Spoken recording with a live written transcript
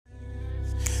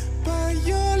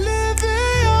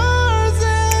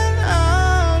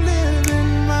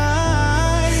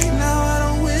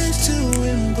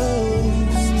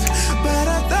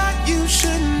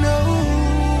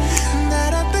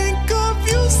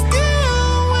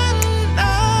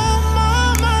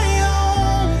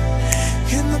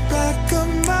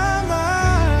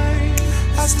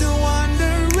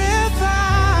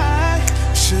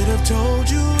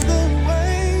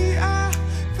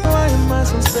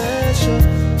special.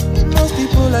 Most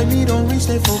people like me don't reach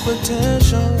their full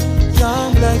potential.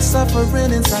 Young black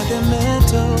suffering inside their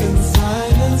mental. In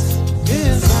silence,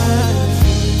 in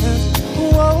silence.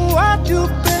 Whoa, I do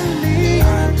believe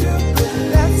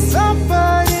that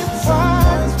somebody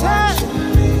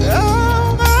watching me.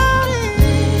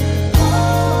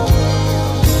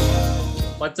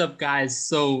 What's up, guys?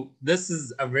 So this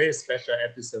is a very special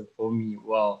episode for me.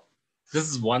 Well, this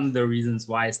is one of the reasons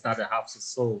why I started House of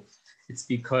Soul. It's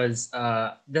because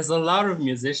there's a lot of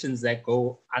musicians that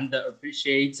go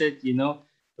underappreciated, you know.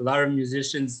 A lot of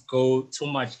musicians go too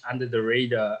much under the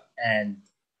radar, and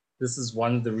this is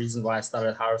one of the reasons why I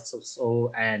started House of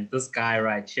Soul. And this guy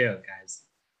right here, guys,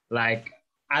 like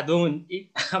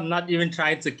I'm not even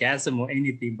trying to gas him or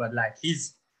anything, but like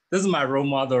this is my role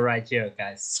model right here,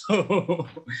 guys. So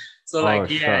like,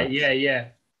 yeah.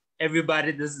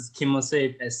 Everybody, this is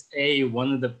Kimosabe SA,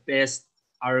 one of the best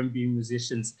R&B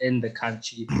musicians in the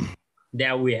country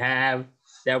that we have,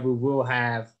 that we will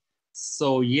have.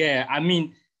 So yeah, I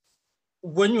mean,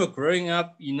 when you were growing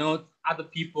up, you know, other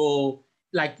people,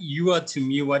 like you are to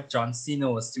me what John Cena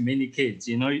was to many kids,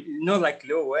 you know, like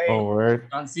Lil Wayne, oh,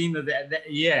 word. John Cena, that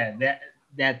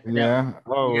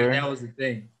was the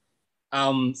thing.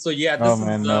 So yeah, this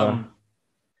is I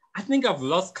think I've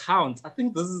lost count. I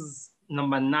think this is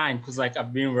number 9 because like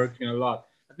I've been working a lot.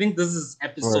 I think this is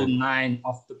episode 9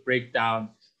 of the breakdown.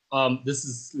 This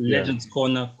is Legends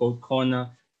Corner, Gold Corner,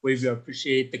 where we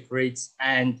appreciate the greats.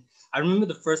 And I remember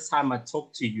the first time I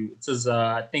talked to you. It was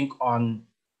I think on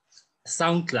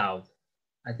SoundCloud.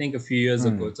 I think a few years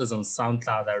ago. It was on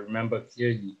SoundCloud. I remember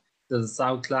clearly. It was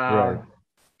SoundCloud. Right.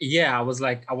 Yeah, I was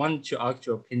like, I wanted to ask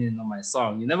your opinion on my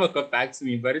song. You never got back to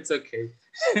me, but it's okay.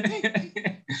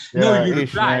 No, you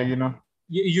replied. You know,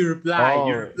 you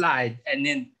replied, and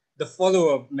then the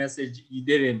follow-up message you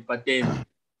didn't. But then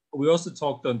we also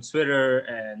talked on Twitter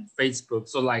and Facebook.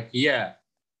 So like, yeah,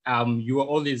 you were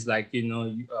always like, you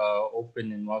know,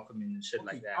 open and welcoming and shit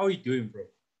like that. How are you doing, bro?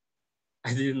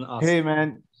 I didn't ask. Hey,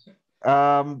 man.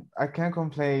 I can't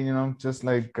complain. You know, just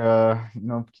like you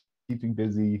know, keeping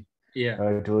busy.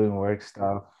 Yeah. Doing work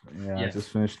stuff. Yeah, I just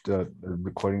finished the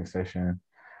recording session.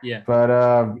 Yeah. But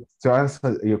to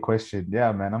answer your question,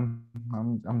 yeah, man,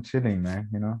 I'm chilling, man.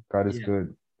 You know, God is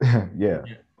good. Yeah.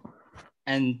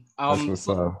 And that's what's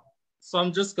up. So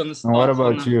I'm just gonna start. And what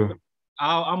about you?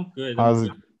 I'm good. How's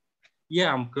it?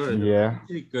 Yeah, I'm good. Yeah. I'm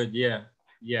pretty good.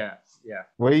 Yeah.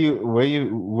 Where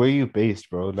you based,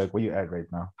 bro? Like where you at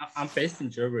right now? I'm based in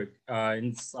Joburg,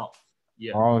 in the south.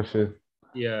 Yeah. Oh shit.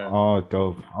 Yeah. Oh,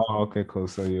 dope. Oh, okay, cool.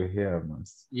 So you're here, man.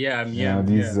 Yeah, I'm here.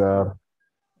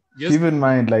 Keep in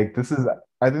mind, like I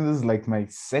think this is like my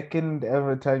second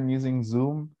ever time using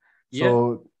Zoom.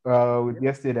 So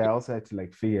yesterday I also had to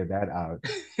like figure that out.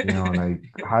 You know, like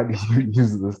how do you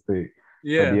use this thing?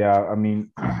 Yeah. But yeah, I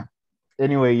mean,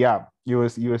 anyway, yeah, you were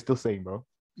still saying, bro.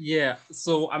 Yeah.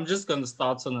 So I'm just gonna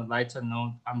start on a lighter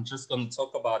note. I'm just gonna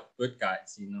talk about Good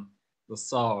Guys, you know. The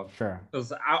song. Sure.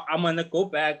 Because I'm gonna go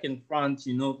back in front,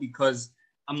 you know, because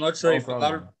I'm not sure if a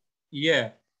lot of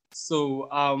So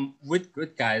with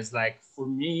Good Guys, like for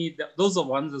me, those are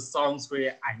one of the songs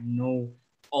where I know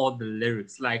all the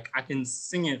lyrics. Like I can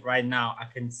sing it right now. I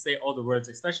can say all the words,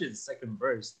 especially the second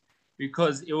verse,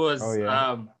 because it was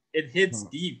it hits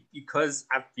deep because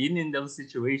I've been in those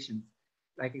situations.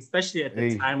 Like especially at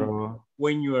the time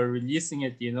when you were releasing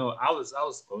it, you know, I was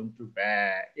going through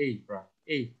bad. Hey, bro.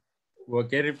 Hey. We're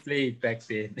getting played back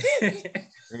then.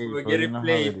 We're getting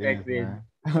played back then.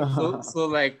 So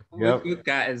like with you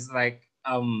guys, like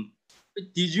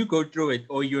did you go through it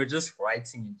or you were just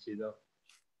writing it, you know?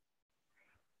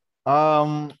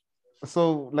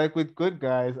 So like with Good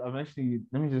Guys, I'm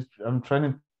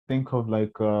trying to think of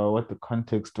like what the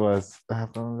context was.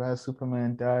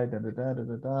 Superman died, at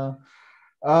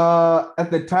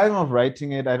the time of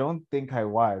writing it, I don't think I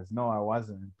was. No, I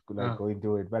wasn't like going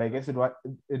through it. But I guess it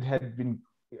had been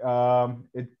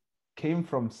it came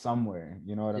from somewhere,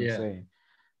 you know what I'm saying?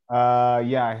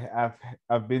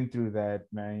 I've been through that,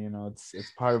 man. You know,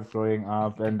 it's part of growing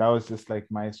up, and that was just like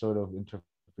my sort of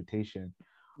interpretation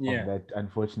of that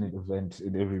unfortunate event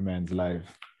in every man's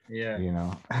life. Yeah, you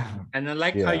know. And I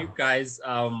like how you guys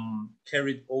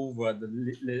carried over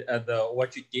the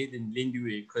what you did in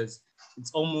Lindywe, because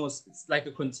it's like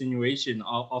a continuation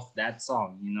of that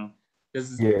song, you know. This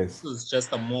is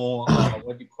just a more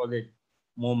what do you call it,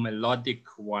 more melodic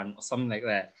one or something like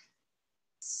that.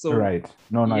 So right,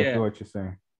 no, I get what you're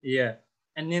saying. Yeah,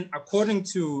 and then I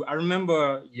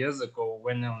remember years ago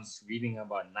when I was reading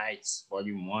about Nights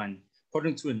Volume 1,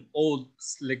 according to an old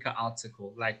Slicker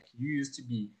article, like you used to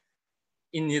be,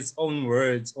 in his own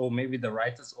words, or maybe the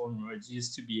writer's own words,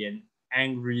 used to be an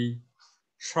angry,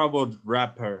 troubled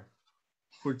rapper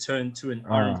who turned to an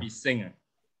R&B singer.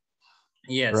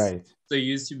 Yes. Right. So he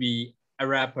used to be a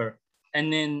rapper.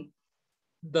 And then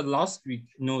this week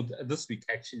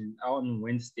actually, on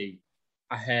Wednesday,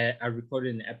 I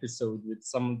recorded an episode with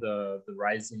some of the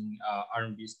rising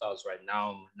R&B stars right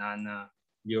now, Nana,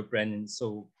 Leo Brennan.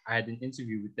 So I had an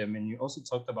interview with them, and we also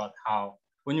talked about how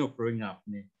when you were growing up,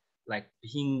 like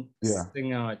being a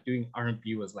singer, doing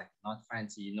R&B was like not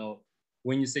fancy, you know.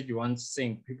 When you said you want to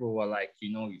sing, people were like,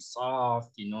 you know, you're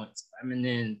soft, you know, it's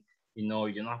feminine, you know,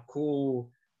 you're not cool.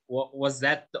 What was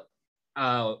that?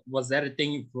 Was that a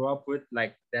thing you grew up with,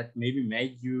 like that maybe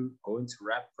made you go into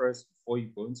rap first before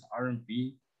you go into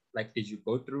R&B? Like, did you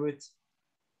go through it?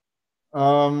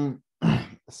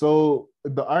 So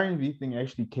the R&B thing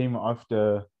actually came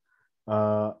after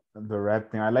the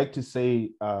rap thing. I like to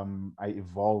say I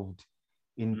evolved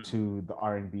into the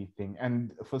R&B thing,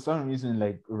 and for some reason,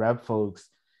 like rap folks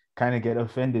kind of get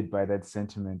offended by that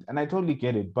sentiment, and I totally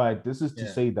get it. But this is to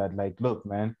say that, like, look,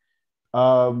 man,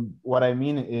 what I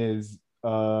mean is,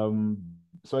 so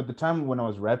at the time when I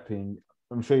was rapping,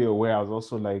 I'm sure you're aware, I was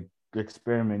also like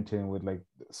experimenting with like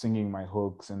singing my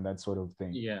hooks and that sort of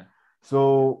thing. Yeah.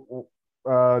 So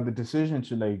the decision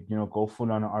to, like, you know, go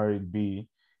full on R&B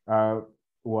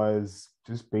was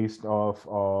just based off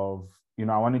of, you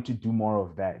know, I wanted to do more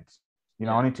of that. You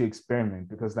know, I wanted to experiment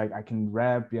because, like, I can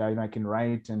rap, you know, I can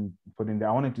write and put in there.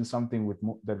 I want to do something with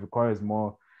that requires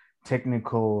more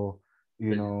technical,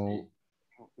 you know,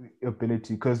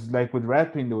 ability, because like with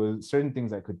rapping there were certain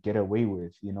things I could get away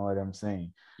with, you know what I'm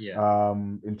saying?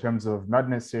 In terms of, not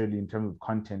necessarily in terms of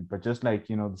content, but just like,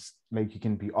 you know, like you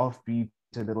can be offbeat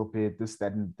a little bit, this,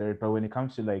 that, and third. But when it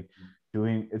comes to like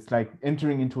doing, it's like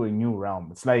entering into a new realm.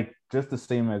 It's like just the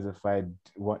same as if I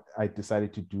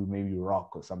decided to do maybe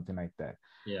rock or something like that.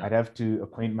 I'd have to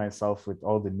acquaint myself with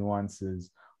all the nuances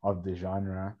of the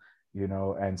genre, you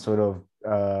know, and sort of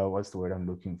what's the word I'm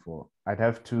looking for? I'd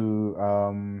have to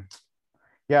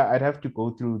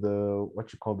go through the,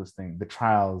 what you call this thing, the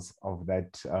trials of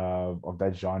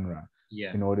that genre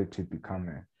in order to become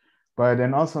it. But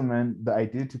then also, man, the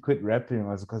idea to quit rapping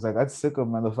was because I got sick of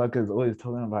motherfuckers always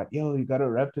talking about, yo, you gotta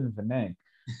rap in vernac.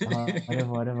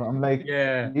 Whatever. I'm like,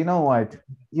 you know what?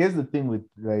 Here's the thing with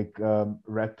like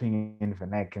rapping in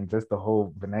vernac and just the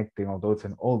whole vernac thing, although it's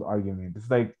an old argument. It's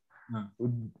like,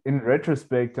 in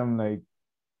retrospect, I'm like,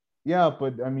 yeah,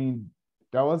 but I mean,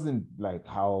 that wasn't like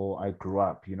how I grew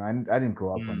up, you know. I didn't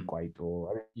grow up on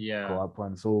Kwaito. I didn't grow up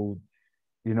on, so,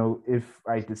 you know, if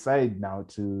I decide now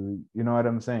to, you know what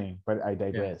I'm saying, but I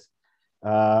digress.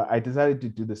 I decided to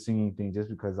do the singing thing just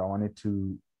because I wanted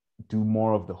to do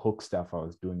more of the hook stuff I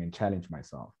was doing and challenge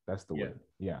myself. That's the word.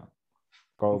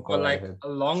 For like a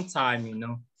long time, you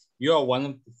know, you are one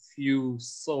of the few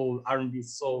R&B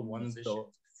soul, one of the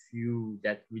few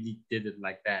that really did it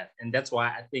like that. And that's why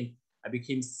I think I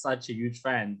became such a huge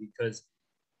fan, because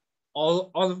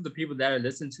all of the people that I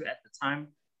listened to at the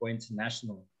time were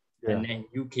international. And then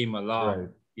you came along,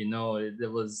 you know, there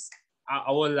was,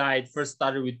 our light first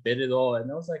started with Bet It All,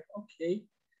 and I was like, okay.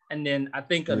 And then I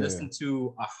think I listened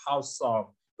to a house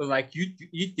song, but like you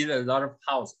did a lot of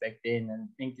house back then, and I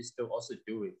think you still also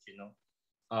do it, you know.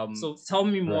 So tell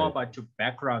me more about your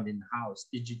background in house.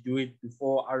 Did you do it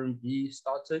before R&B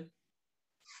started?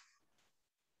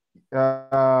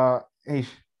 Hey,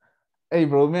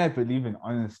 bro, may I believe in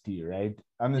honesty, right?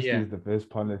 Honesty is the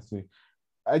best policy.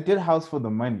 I did house for the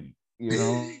money, you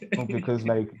know, because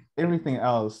like everything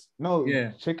else,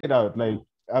 check it out. Like,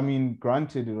 I mean,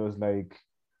 granted, it was like,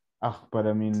 but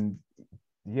I mean,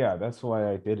 yeah, that's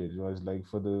why I did it. It was like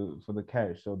for the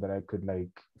cash, so that I could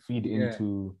like feed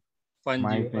into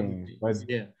my things. But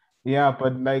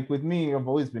but like with me, I've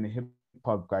always been a hip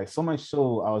hop guy. So much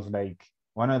so, I was like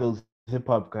one of those hip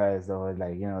hop guys that were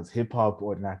like, you know, it's hip hop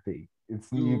or nothing.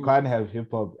 You can't have hip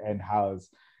hop and house.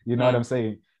 You know what I'm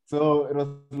saying? So it was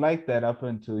like that up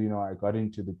until, you know, I got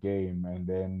into the game, and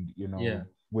then, you know,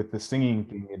 with the singing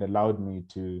thing, it allowed me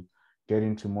to get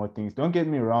into more things. Don't get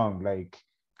me wrong, like,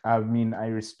 I mean, I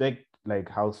respect like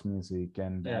house music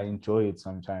and I enjoy it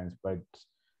sometimes, but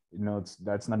you know,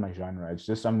 that's not my genre. It's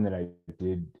just something that I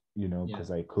did, you know, because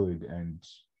I could, and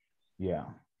you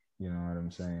know what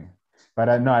I'm saying. But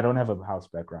I don't have a house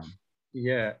background.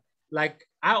 Yeah, like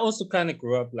I also kind of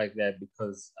grew up like that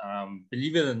because,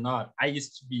 believe it or not, I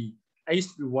used to be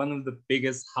one of the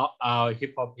biggest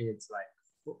hip hop heads,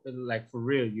 like for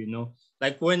real, you know.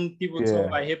 Like when people talk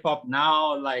about hip hop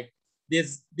now, like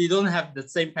they don't have the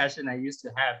same passion I used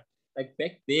to have. Like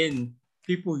back then,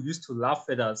 people used to laugh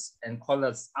at us and call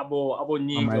us abo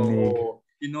nigga, or,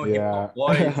 you know, hip hop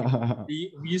boys.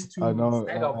 we used to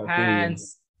sag our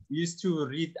pants. We used to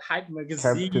read Hype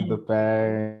magazine, Capture the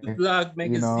Bag, Plug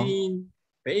magazine,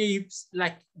 Babes.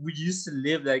 Like we used to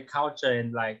live that culture,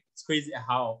 and like it's crazy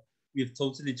how we've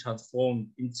totally transformed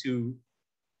into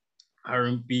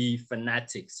R&B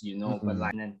fanatics, you know. But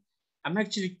like, and I'm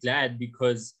actually glad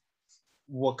because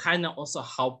we're kind of also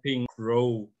helping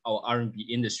grow our R&B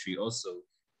industry also,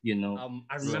 you know.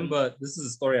 I remember, this is a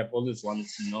story I've always wanted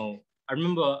to know. I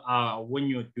remember when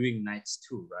you were doing Nights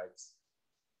 2, right?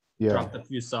 Yeah. Dropped a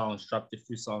few songs,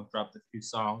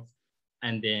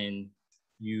 and then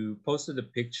you posted a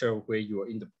picture where you were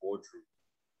in the boardroom.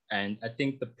 And I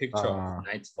think the picture of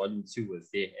Nights Volume 2 was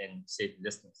there and said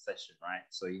listening session, right?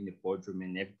 So in the boardroom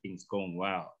and everything's going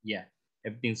well. Yeah,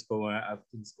 everything's going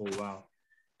well.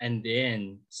 And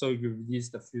then, so you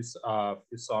released a few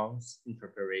songs in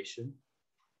preparation.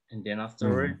 And then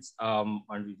afterwards, on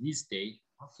release day,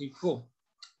 okay, cool.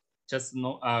 Just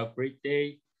great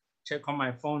day. Check on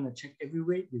my phone, I check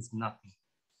everywhere, there's nothing.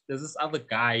 There's this other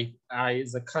guy,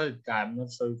 he's a colored guy. I'm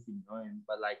not sure if you know him,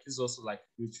 but like he's also like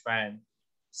a huge fan.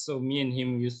 So me and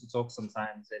him used to talk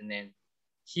sometimes, and then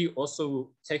he actually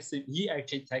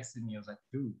texted me. I was like,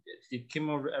 dude, did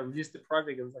Kimo release the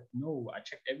project? I was like, no, I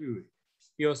checked everywhere.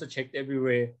 He also checked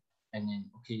everywhere, and then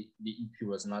okay, the EP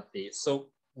was not there. So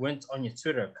went on your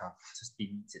Twitter account, just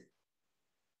deleted.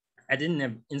 I didn't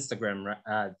have Instagram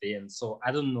then, so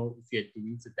I don't know if you had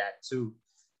deleted that too.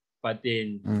 But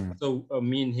then, so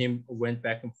me and him went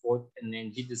back and forth, and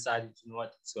then he decided, you know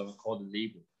what, he's gonna call the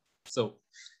label. So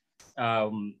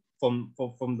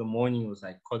from the morning, it was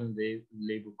like calling the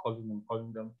label,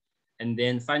 calling them, and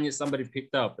then finally somebody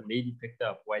picked up. A lady picked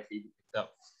up, white lady picked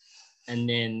up, and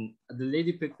then the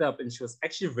lady picked up, and she was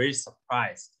actually very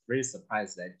surprised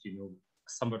that, you know,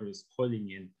 somebody was calling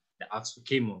in the asked for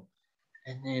Kimo.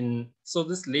 And then, so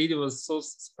this lady was so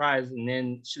surprised, and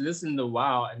then she listened a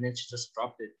while, and then she just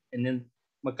dropped it. And then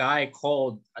my guy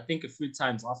called, I think, a few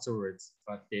times afterwards,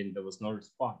 but then there was no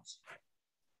response.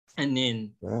 And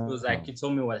then it was like, he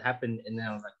told me what happened, and then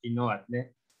I was like, you know what,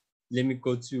 let me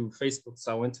go to Facebook.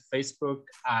 So I went to Facebook,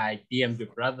 I DM'd your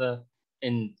brother,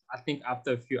 and I think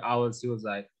after a few hours, he was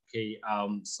like, okay,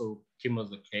 so Kim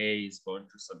was okay, he's going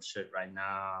through some shit right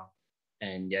now.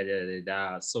 And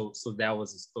so that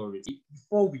was the story.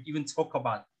 Before we even talk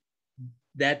about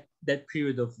that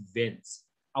period of events,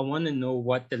 I want to know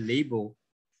what the label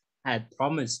had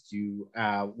promised you,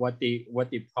 what they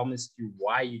promised you,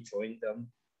 why you joined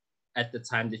them at the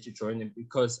time that you joined them,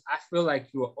 because I feel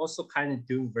like you were also kind of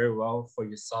doing very well for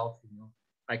yourself, you know.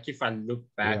 Like if I look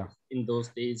back in those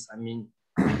days, I mean,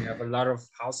 you have a lot of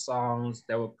house songs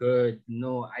that were good. You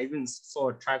know, I even saw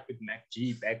a track with Mac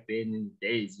G back then in the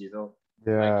days, you know.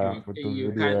 Yeah, like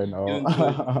you kind of doing good.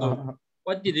 So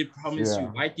what did they promise you?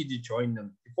 Why did you join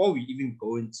them? Before we even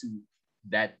go into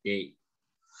that day.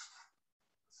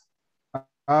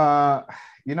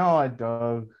 You know what,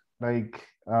 dog? Like,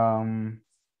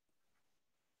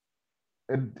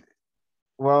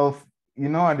 well, you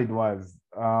know what it was.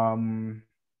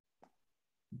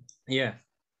 Yeah.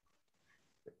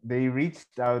 They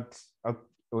reached out.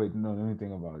 Wait, no, let me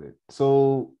think about it.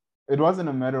 So it wasn't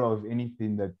a matter of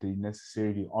anything that they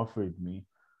necessarily offered me.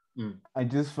 I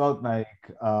just felt like,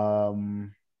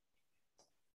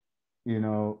 you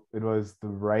know, it was the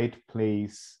right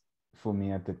place for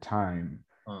me at the time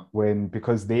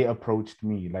because they approached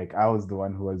me. Like I was the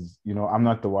one who was, you know, I'm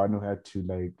not the one who had to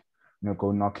like, you know,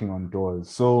 go knocking on doors.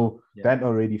 So that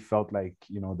already felt like,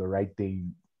 you know, the right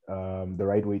thing, the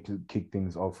right way to kick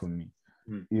things off for me.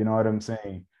 You know what I'm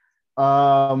saying?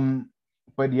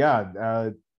 But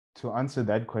yeah, to answer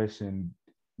that question,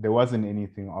 there wasn't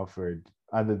anything offered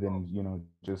other than, you know,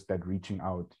 just that reaching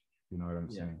out. You know what I'm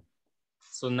saying?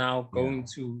 So now going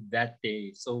to that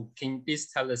day. So can you please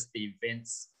tell us the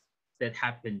events that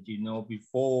happened, you know,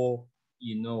 before,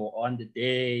 you know, on the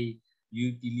day,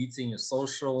 you deleting your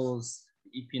socials,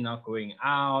 the EP not going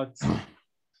out?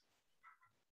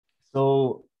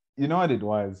 So you know what it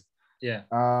was? Yeah.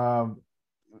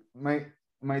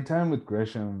 My time with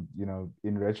Gresham, you know,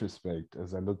 in retrospect,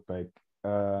 as I look back,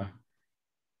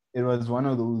 it was one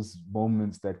of those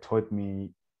moments that taught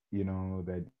me, you know,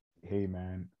 that, hey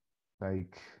man,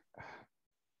 like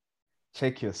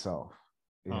check yourself,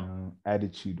 you know,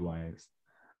 attitude wise,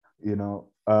 you know.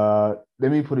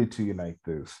 Let me put it to you like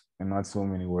this, in not so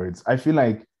many words. I feel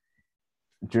like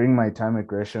during my time at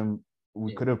Gresham,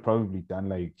 we could have probably done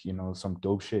like, you know, some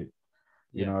dope shit.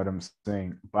 You know what I'm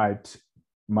saying? But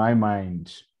my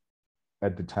mind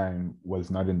at the time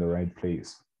was not in the right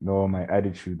place. No, my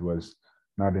attitude was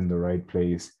not in the right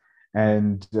place.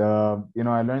 And, you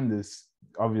know, I learned this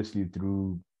obviously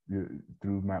through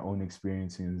my own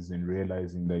experiences and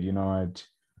realizing that, you know what,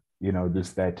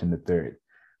 this, that, and the third.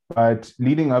 But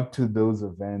leading up to those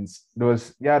events, there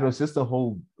was just a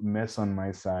whole mess on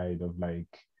my side of like,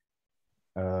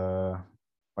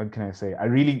 what can I say?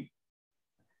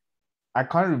 I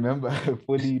can't remember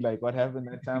fully like what happened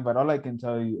that time, but all I can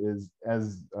tell you is,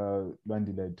 as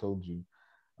Bandila told you,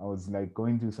 I was like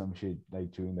going through some shit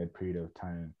like during that period of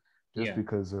time, just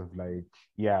because of like,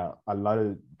 a lot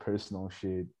of personal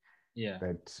shit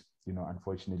that,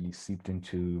 unfortunately seeped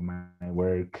into my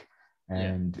work,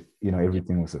 and,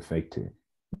 everything was affected.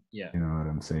 Yeah. You know what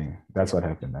I'm saying? That's what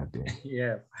happened that day.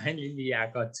 Yeah, finally I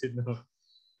got to know.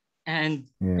 And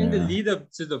in the lead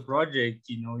up to the project,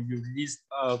 you released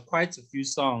quite a few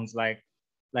songs like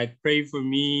Pray For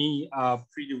Me,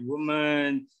 Pretty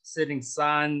Woman, Setting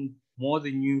Sun, More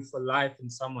Than You, For Life,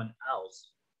 and Someone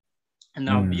Else. And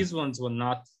now these ones were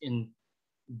not in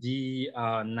the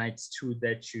Nights 2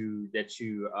 that you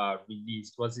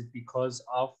released. Was it because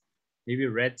of maybe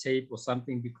red tape or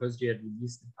something, because you had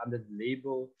released it under the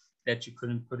label that you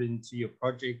couldn't put into your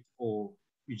project, or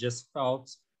you just felt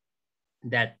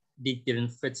that they didn't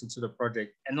fit into the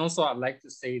project? And also, I'd like to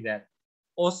say that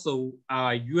also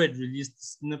you had released a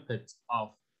snippet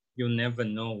of You'll Never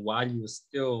Know while you were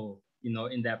still,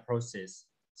 in that process.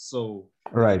 So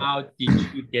how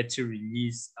did you get to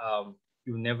release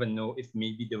You'll Never Know if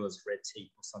maybe there was red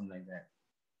tape or something like that?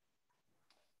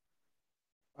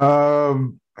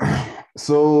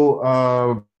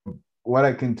 So what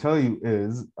I can tell you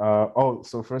is,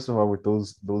 so first of all, with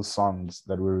those songs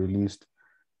that were released,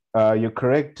 you're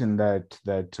correct in that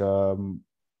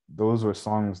those were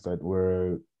songs that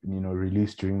were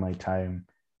released during my time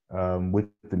with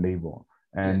the label,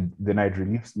 and then I'd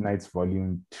released Nights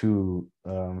Volume 2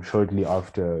 shortly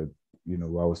after I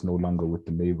was no longer with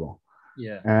the label.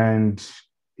 And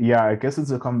I guess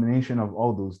it's a combination of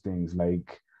all those things.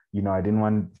 Like, I didn't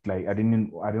want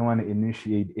to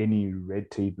initiate any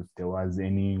red tape if there was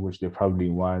any, which there probably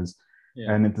was.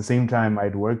 And at the same time,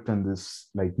 I'd worked on this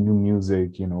like new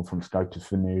music, from start to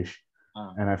finish.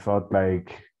 And I felt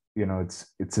like, it's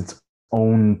its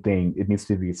own thing. It needs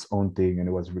to be its own thing. And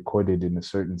it was recorded in a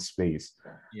certain space,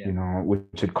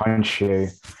 which it can't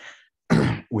share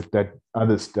with that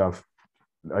other stuff,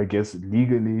 I guess,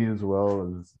 legally, as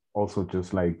well as also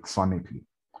just like sonically.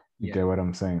 You get what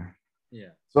I'm saying? Yeah.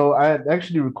 So I had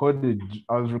actually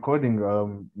I was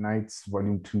recording Nights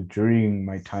Volume 2 during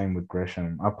my time with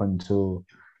Gresham up until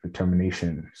the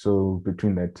termination. So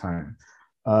between that time.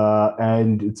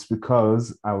 And it's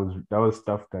because that was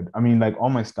stuff that, like all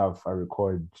my stuff I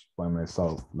record by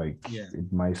myself, like in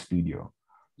my studio,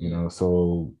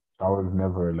 so that was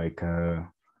never like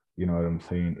you know what I'm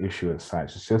saying, issue as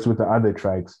such. It's just with the other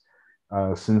tracks,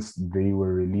 since they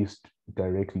were released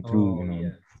directly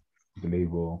through, the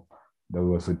label, there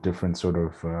was a different sort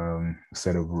of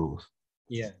set of rules.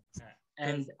 Yeah.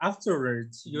 And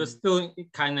afterwards, you were still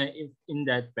kind of in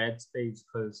that bad space,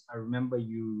 because I remember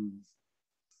you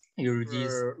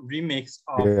released a remix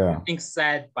of, I think,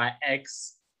 Sad by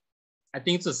X. I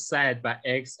think it was Sad by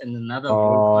X and another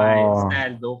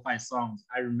sad lo-fi songs.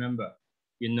 I remember,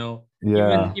 even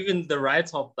the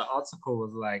writer of the article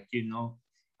was like,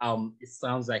 it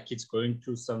sounds like it's going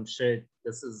through some shit.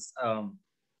 This is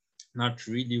not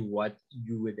really what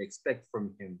you would expect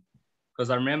from him. Because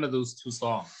I remember those two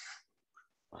songs.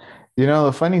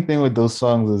 The funny thing with those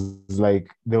songs is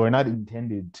like they were not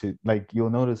intended to, like, you'll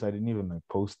notice I didn't even like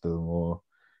post them, or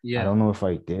I don't know if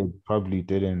I did, probably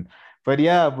didn't. But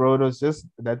yeah, bro, it was just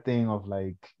that thing of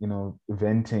like,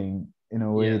 venting in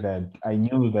a way that I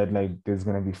knew that like there's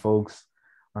gonna be folks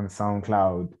on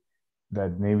SoundCloud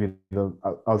that maybe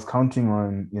I was counting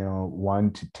on,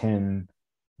 1 to 10,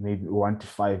 maybe 1 to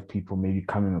 5 people maybe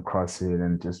coming across it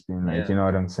and just being like, you know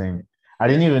what I'm saying? I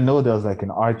didn't even know there was like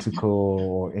an article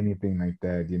or anything like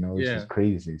that, which is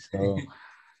crazy. So,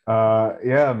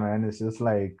 man, it's just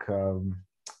like,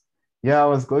 I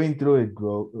was going through it,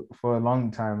 bro, for a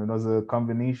long time. It was a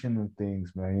combination of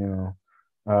things, man,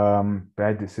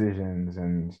 bad decisions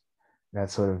and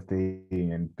that sort of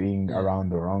thing, and being around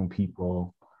the wrong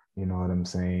people, you know what I'm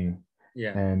saying?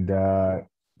 Yeah. And,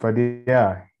 but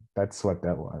yeah, that's what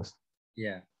that was.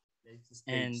 Yeah.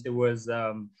 And there was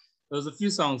a few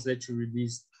songs that you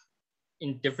released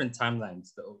in different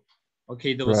timelines, though.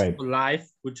 Okay, there was For Life,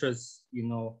 which was,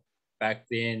 back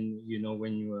then,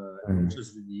 when you were, which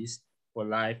was released, For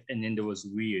Life, and then there was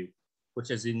Weird,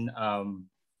 which is in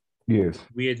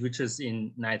Weird, which was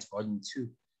in Nights Volume 2.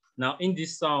 Now, in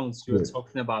these songs, you were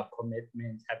talking about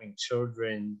commitment, having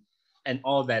children, and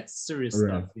all that serious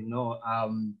stuff,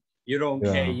 you don't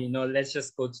care, let's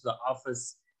just go to the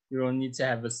office. You don't need to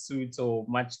have a suit or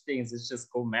much things. Let's just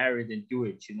go married and do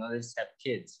it, let's have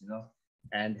kids,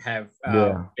 and have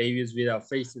Yeah. babies with our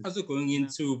faces. Also going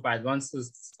into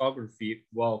Bylwansta's discography,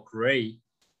 well, great.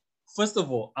 First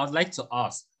of all, I'd like to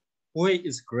ask, where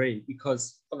is Grey?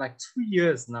 Because for like 2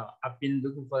 years now, I've been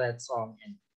looking for that song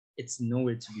and it's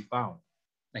nowhere to be found.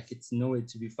 Like it's nowhere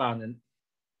to be found. And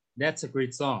that's a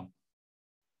great song.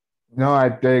 No, I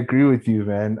agree with you,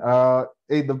 man.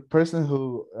 Hey, the person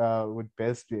who would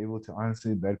best be able to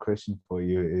answer that question for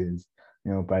you is,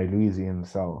 by Louis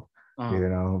himself,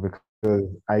 because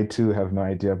I too have no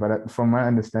idea. But from my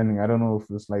understanding, I don't know if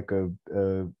it's like a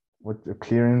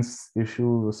clearance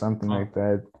issue or something like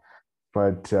that.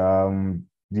 But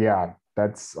yeah,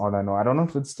 that's all I know. I don't know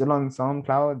if it's still on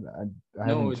SoundCloud. I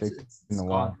haven't checked in a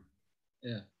while.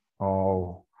 Yeah.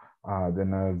 Oh.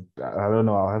 Then I don't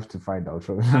know. I'll have to find out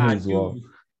from him as well.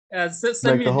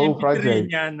 Like the whole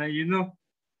project,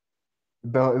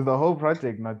 the whole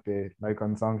project not there, like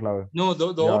on SoundCloud. No,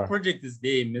 the whole project is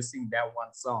there, missing that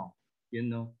one song.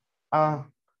 Then I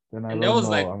don't that was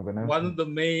know. like one of the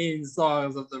main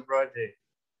songs of the project.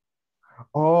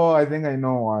 Oh, I think I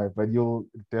know why, but you'll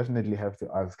definitely have to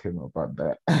ask him about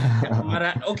that.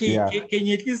 Okay, yeah. Can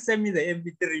you at least send me the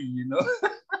MP3?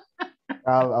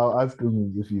 I'll ask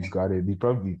him if he's got it. He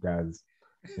probably does.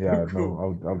 Yeah,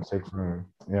 cool. No, I'll check for him.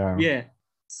 Yeah. Yeah.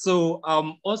 So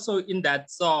also in that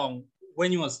song,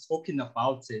 when he was talking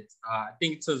about it, I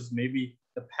think it was maybe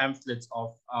the pamphlet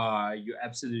of You're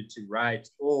Absolutely Right,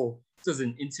 or it was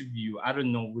an interview. I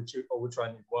don't know which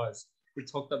one it was. We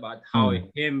talked about how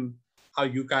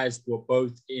you guys were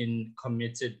both in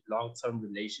committed long-term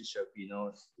relationship,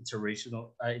 interracial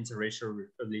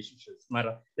relationships.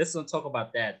 Matter. Let's not talk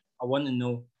about that. I want to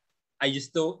know, are you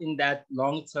still in that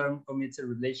long-term committed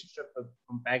relationship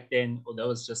from back then, or that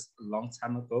was just a long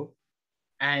time ago?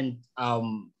 And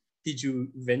did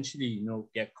you eventually,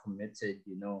 get committed,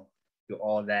 to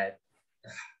all that,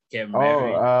 get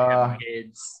married, have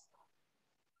kids?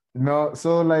 No,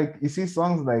 so like you see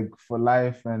songs like For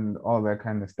Life and all that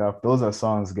kind of stuff, those are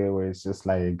songs where it's just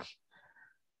like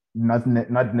not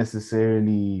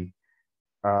necessarily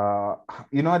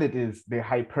you know what it is, they're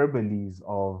hyperboles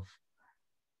of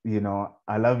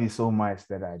I love you so much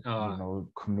that I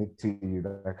commit to you,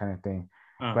 that kind of thing.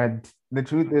 But the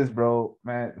truth is, bro,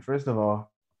 man, first of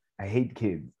all, I hate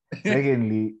kids.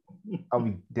 Secondly, I'll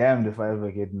be damned if I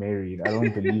ever get married. I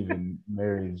don't believe in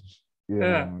marriage,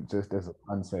 just as a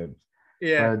concept.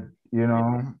 Yeah. But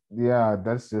yeah,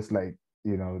 that's just like,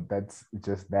 that's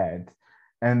just that.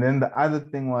 And then the other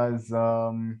thing was,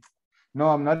 no,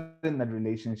 I'm not in that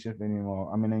relationship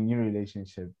anymore. I'm in a new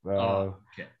relationship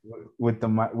with the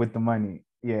money.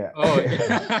 Yeah. Oh.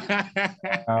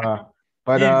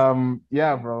 But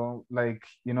yeah, bro, like,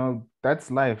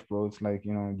 that's life, bro. It's like,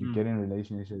 you get in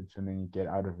relationships and then you get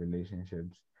out of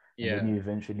relationships. And then you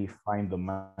eventually find the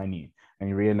money and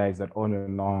you realize that all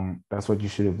along, that's what you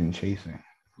should have been chasing.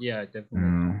 Yeah,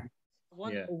 definitely.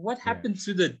 What happened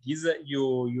to the Deezer,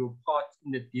 your part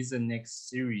in the Deezer Next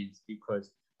series?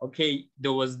 Because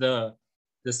there was the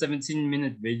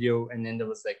 17-minute video, and then there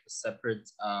was like the separate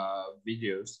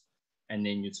videos, and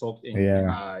then you talked and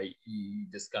you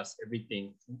discussed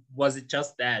everything. Was it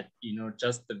just that,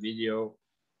 just the video?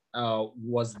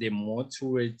 Was there more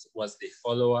to it? Was there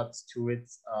follow-ups to it?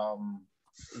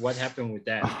 What happened with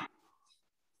that?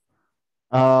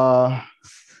 I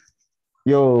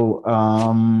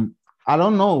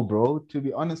don't know, bro. To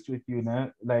be honest with you,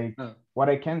 like what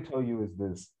I can tell you is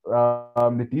this: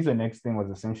 the Deezer Next thing was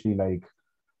essentially like,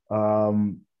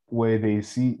 where they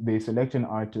select an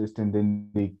artist and then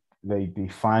they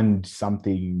find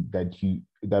something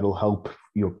that'll help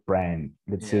your brand.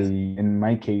 Let's say in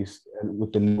my case,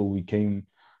 with the label, we came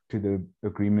to the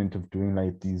agreement of doing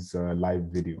like these live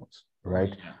videos,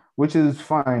 right? Which is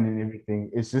fine and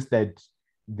everything. It's just that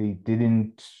they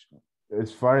didn't,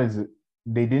 as far as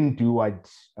they didn't do what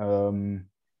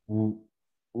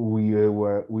we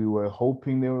were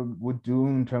hoping they would do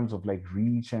in terms of like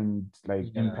reach and like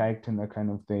impact and that kind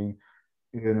of thing,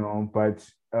 but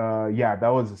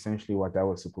that was essentially what that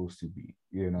was supposed to be,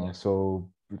 so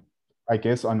I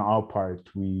guess on our part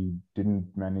we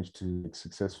didn't manage to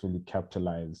successfully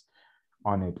capitalize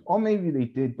on it, or maybe they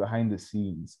did behind the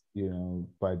scenes,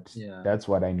 but that's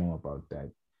what I know about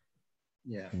that.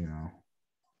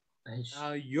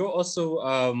 You're also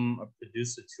a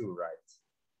producer too, right?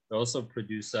 You're also a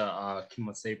producer,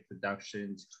 Kimosabe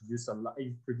Productions.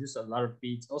 You produce a lot of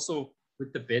beats. Also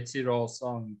with the Betsy Roll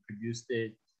song, you produced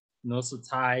it. And also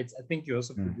Tides. I think you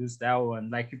also produced that one.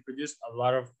 Like you produced a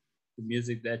lot of the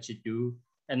music that you do,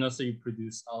 and also you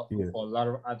produce for a lot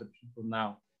of other people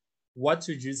now. What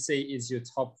would you say is your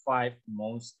top five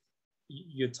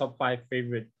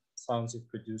favorite songs you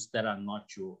produced that are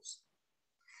not yours?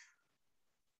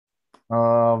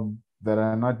 That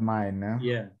are not mine, eh?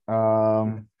 Yeah.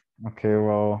 Okay,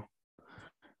 well,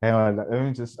 hang on.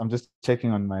 I'm just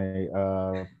checking on my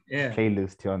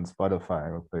playlist here on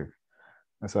Spotify real quick,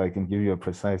 so I can give you a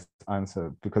precise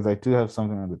answer because I do have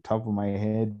something on the top of my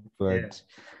head, but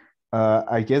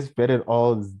I guess Bet It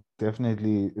All is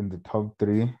definitely in the top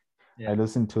three. I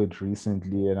listened to it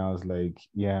recently and I was like,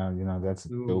 yeah, that's a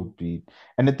dope beat.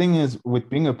 And the thing is, with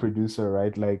being a producer,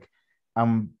 right? Like,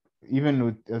 I'm even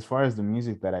with as far as the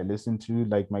music that I listen to,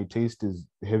 like my taste is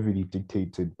heavily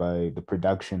dictated by the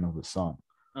production of the song.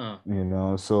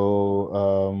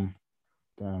 So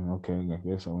damn, okay, I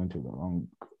guess I went to the wrong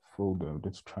folder.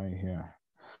 Let's try here.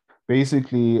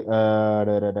 Basically, okay,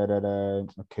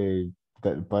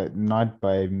 that but not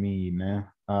by me, nah.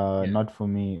 Not for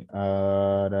me. Hang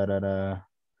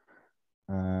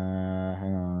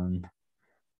on.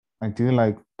 I do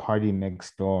like Party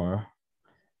Next Door,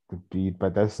 the beat,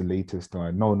 but that's the latest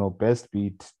one. No, best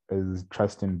beat is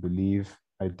Trust and Believe.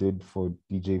 I did for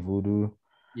DJ Voodoo.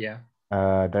 Yeah.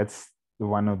 That's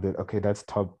one of the that's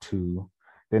top two.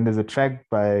 Then there's a track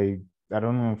by I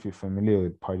don't know if you're familiar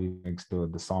with Party Next Door,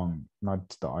 the song, not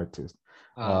the artist.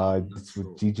 It's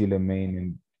with Gigi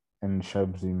Lemaine and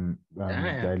Shabzi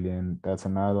Medallion. That's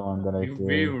another one that I did.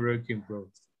 Very working, bro.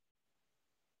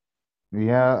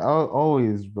 Yeah,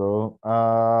 always, bro.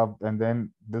 And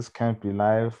then This Can't Be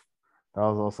Live. That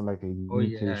was also like a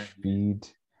unique-ish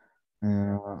beat.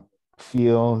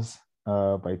 Feels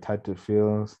by Thato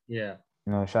Feels. Yeah.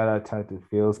 Shout out Thato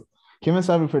Feels.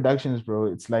 Kimosabe Productions, bro.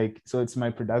 It's like, so it's my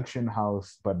production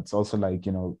house, but it's also like,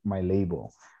 my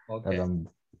label that I'm,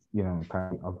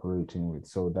 currently operating with.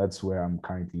 So that's where I'm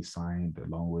currently signed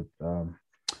along with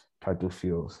Thato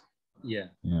Feels. Yeah.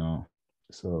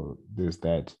 So there's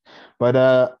that. But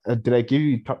did I give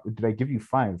you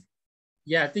 5?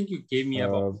 Yeah, I think you gave me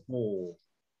about 4.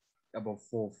 About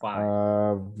 4 or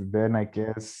 5. Then I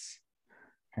guess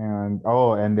and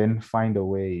then Find a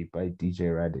Way by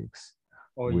DJ Radix,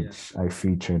 which I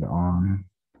featured on.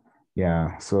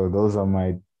 Yeah, so those are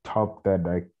my top that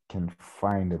I can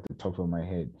find at the top of my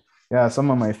head. Yeah, some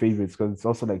of my favorites because it's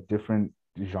also like different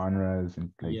genres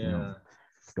and like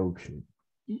dope shit.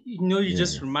 You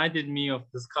just reminded me of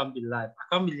This Can't Be Live.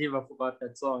 I can't believe I forgot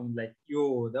that song. Like,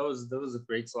 yo, that was a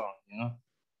great song,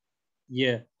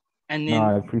 Yeah. And then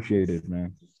I appreciate it,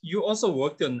 man. You also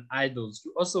worked on Idols.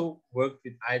 You also worked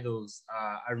with Idols.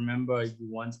 I remember you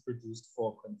once produced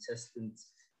for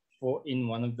contestants in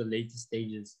one of the later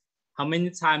stages. How many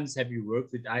times have you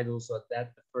worked with Idols? Was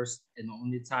that the first and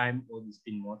only time, or there's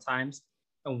been more times?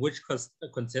 And which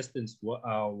contestants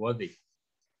were they?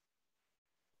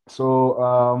 So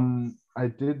I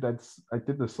did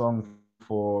the song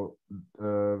for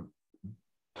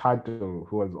Thato,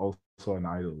 who was also an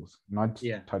Idols, not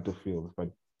Thato Fields,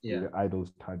 but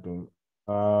Idols Thato,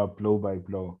 Blow by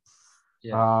Blow.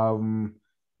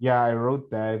 I wrote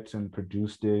that and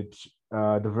produced it.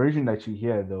 The version that you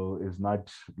hear though is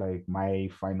not like my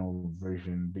final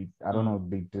version. I don't know,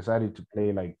 they decided to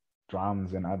play like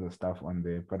drums and other stuff on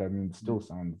there, but I mean it still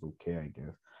sounds okay, I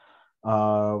guess.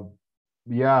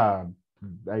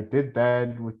 I did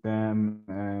that with them,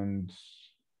 and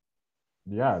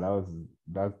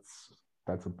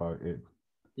that's about it.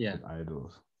 With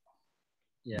Idols.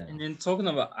 Yeah, and then talking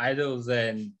about Idols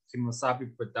and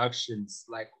Kimosabe Productions,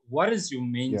 like, what is your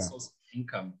main source of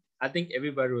income? I think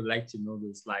everybody would like to know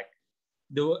this. Like,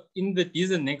 in the Is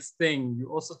the Next Thing, you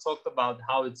also talked about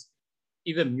how it's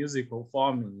either music or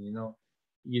farming.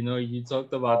 You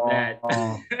talked about that.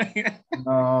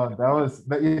 No, that was,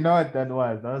 but you know what that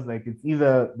was? That was like, it's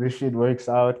either this shit works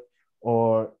out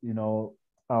or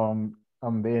I'm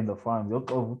there in the farm.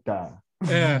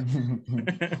 Yeah.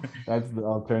 That's the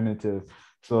alternative.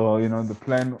 So,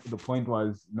 the point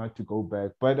was not to go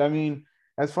back. But I mean,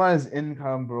 as far as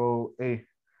income, bro, hey,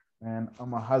 man,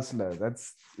 I'm a hustler.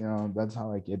 That's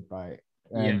how I get by.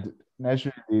 And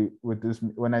naturally with this,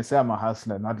 when I say I'm a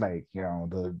hustler, not like,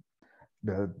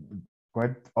 the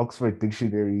what Oxford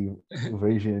Dictionary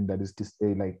version that is to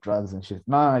say like drugs and shit.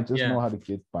 Nah, I just know how to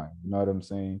get by. You know what I'm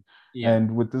saying? Yeah.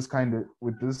 And with this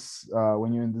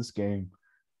when you're in this game,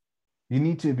 you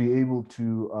need to be able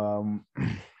to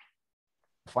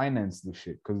finance the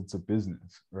shit because it's a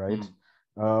business, right?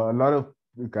 A lot of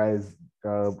guys,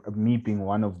 me being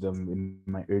one of them in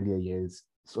my earlier years,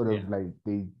 sort of like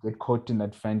they get caught in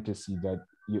that fantasy that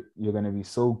you're gonna be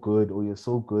so good, or you're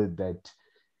so good that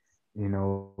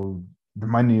the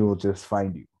money will just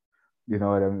find you. You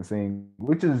know what I'm saying?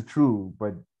 Which is true,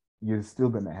 but you're still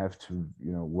gonna have to,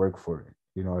 work for it.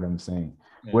 You know what I'm saying?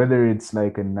 Yeah. Whether it's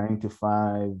like a 9 to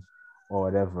 5 or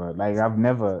whatever. Like I've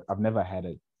never had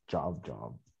a job,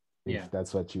 if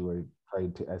that's what you were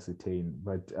tried to ascertain.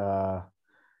 But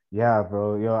yeah,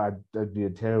 bro, yo, I'd be a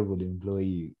terrible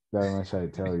employee. That much I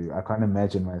tell you. I can't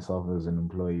imagine myself as an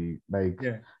employee. Like,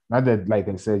 Yeah. not that, like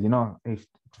I said, if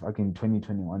fucking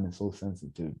 2021 is so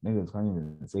sensitive, niggas can't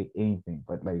even say anything.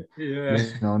 But like,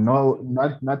 no,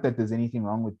 not that there's anything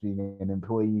wrong with being an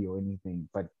employee or anything.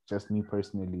 But just me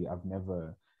personally, I've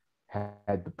never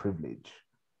had the privilege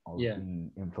of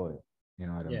being employed. You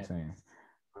know what I'm saying?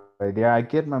 But yeah, I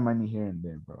get my money here and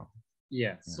there, bro.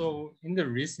 Yeah. So in the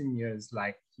recent years,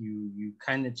 like you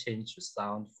kind of changed your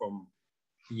sound from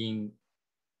being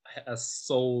a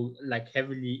soul, like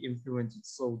heavily influenced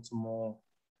soul, to more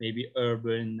maybe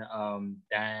urban,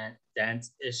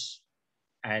 dance-ish,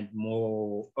 and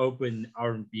more urban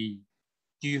R&B.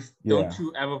 Don't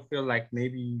you ever feel like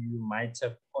maybe you might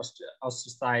have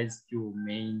ostracized your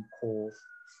main core,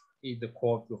 the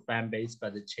core of your fan base, by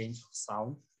the change of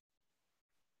sound?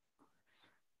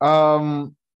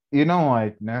 You know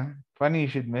what, nah? Funny you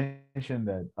should mention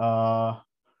that.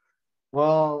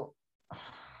 Well,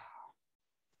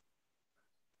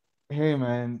 hey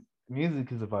man,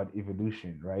 music is about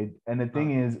evolution, right? And the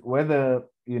thing is, whether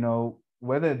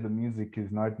the music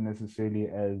is not necessarily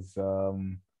as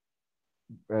the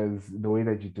way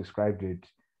that you described it,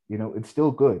 it's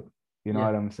still good. You know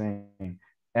what I'm saying?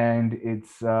 And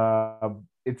it's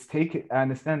taken. I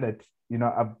understand that,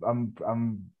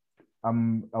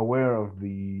 I'm aware of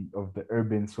the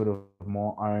urban sort of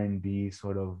more R&B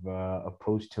sort of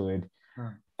approach to it.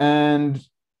 And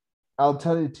I'll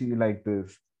tell it to you like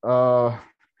this.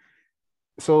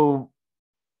 So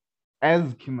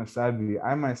as Kimosabe,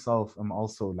 I myself am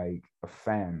also like a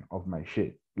fan of my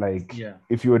shit. Like,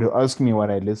 if you were to ask me what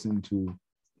I listen to,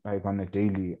 like on a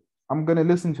daily, I'm gonna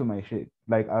listen to my shit.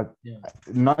 Like,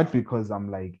 not because I'm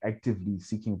like actively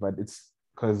seeking, but it's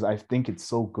because I think it's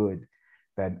so good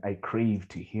that I crave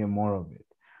to hear more of it.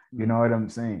 You know what I'm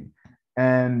saying?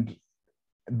 And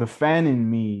the fan in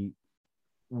me,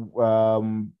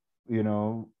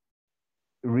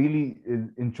 really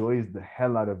enjoys the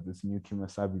hell out of this new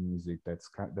Kimosabe music that's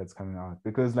coming out,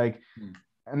 because like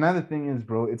another thing is,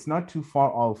 bro, it's not too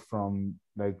far off from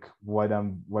like what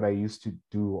I used to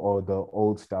do, or the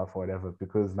old stuff or whatever,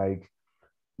 because like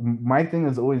my thing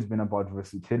has always been about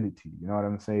versatility. You know what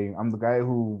I'm saying? I'm the guy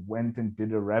who went and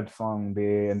did a rap song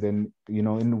there, and then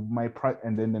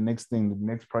and then the next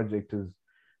project is,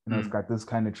 it's got this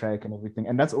kind of track and everything.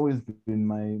 And that's always been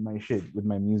my shit with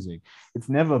my music. It's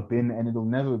never been, and it'll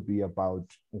never be about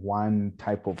one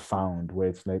type of sound where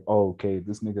it's like, oh, okay,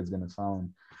 this nigga's gonna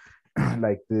sound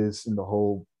like this in the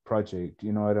whole project.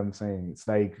 You know what I'm saying? It's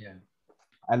like,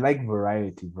 I like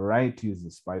variety. Variety is the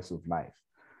spice of life.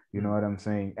 You know what I'm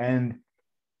saying? And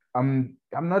I'm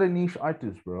not a niche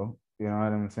artist, bro. You know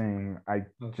what I'm saying?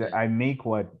 I make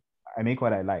what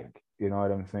I like. You know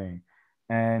what I'm saying?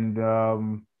 And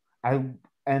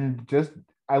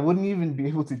I wouldn't even be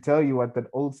able to tell you what that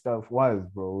old stuff was,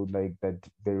 bro. Like that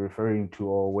they're referring to,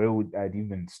 or where would I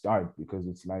even start? Because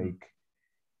it's like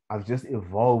I've just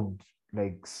evolved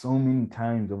like so many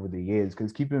times over the years.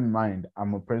 Because keep in mind,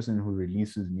 I'm a person who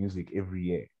releases music every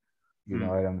year. You know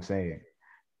what I'm saying?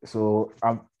 So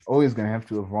I'm always gonna have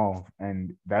to evolve,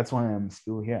 and that's why I'm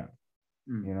still here.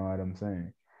 You know what I'm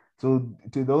saying? So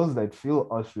to those that feel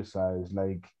ostracized,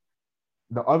 like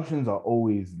the options are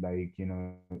always like,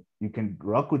 you can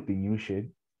rock with the new shit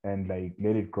and like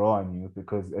let it grow on you,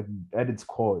 because at its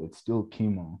core it's still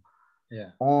Kimo.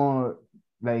 Or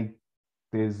like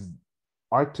there's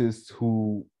artists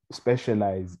who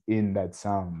specialize in that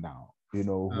sound now,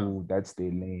 who that's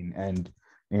their lane, and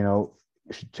you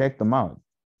should check them out.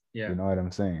 You know what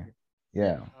I'm saying?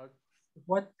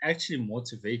 What actually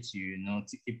motivates you,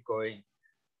 to keep going?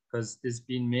 Because there's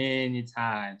been many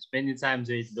times where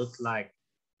it looked like,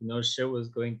 shit was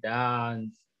going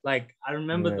down. Like, I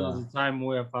remember there was a time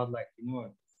where I felt like,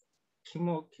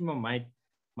 Kimo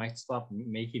might stop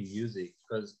making music,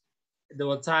 because there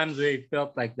were times where it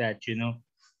felt like that,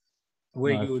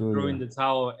 where you would throw in the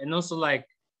towel. And also like,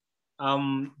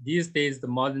 these days, the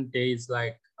modern days,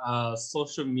 like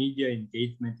social media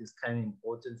engagement is kind of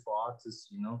important for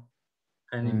artists,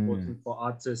 important for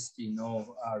artists,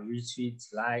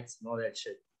 retweets, likes, and all that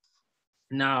shit.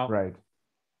 Now,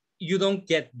 you don't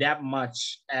get that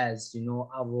much as,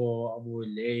 our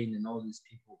Lane and all these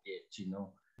people get,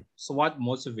 So what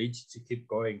motivates you to keep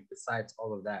going besides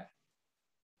all of that?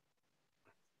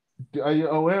 Are you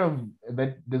aware of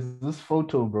that? There's this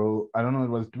photo, bro. I don't know. It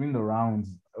was doing the rounds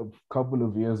a couple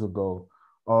of years ago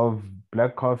of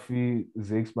Black Coffee,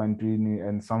 Zakes Bandrini,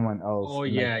 and someone else. Oh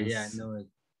yeah, I know it.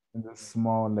 In this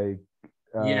small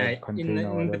container, in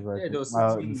or whatever. those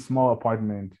Small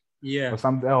apartment. Yeah. Or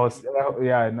something else.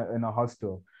 Yeah, in a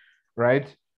hostel, right?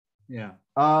 Yeah.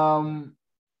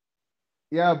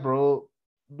 Yeah, bro.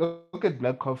 Look at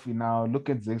Black Coffee now. Look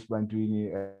at Zix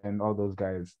Bantwini and all those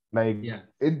guys. Like,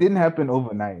 it didn't happen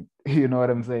overnight. You know what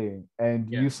I'm saying? And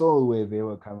you saw where they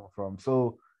were coming from.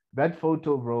 So that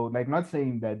photo, bro, like, not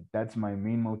saying that that's my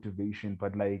main motivation,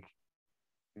 but like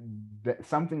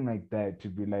something like that, to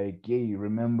be like, yeah,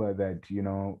 remember that,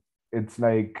 it's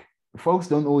like folks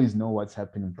don't always know what's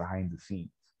happening behind the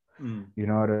scenes. You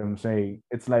know what I'm saying?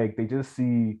 It's like they just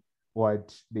see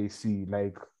what they see,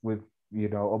 like with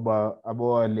about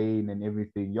Elaine and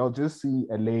everything. You'll just see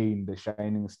Elaine, the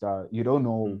shining star. You don't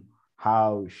know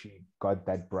how she got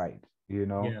that bright,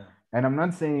 Yeah. And I'm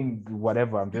not saying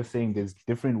whatever. I'm just saying there's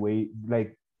different ways.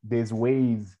 Like, there's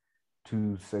ways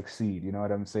to succeed. You know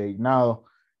what I'm saying? Now,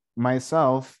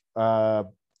 myself,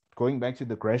 going back to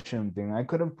the Gresham thing, I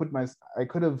could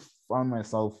have found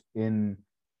myself in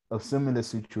a similar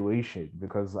situation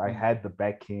because I had the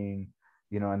backing,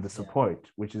 and the support,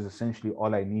 which is essentially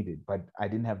all I needed. But I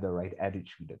didn't have the right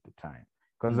attitude at the time.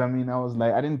 Because I was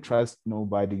like, I didn't trust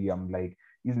nobody. I'm like,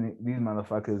 these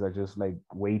motherfuckers are just like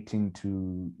waiting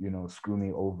to, screw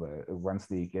me over once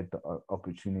they get the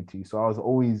opportunity. So I was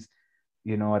always,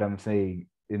 you know what I'm saying,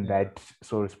 in that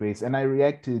sort of space. And I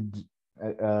reacted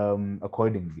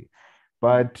accordingly.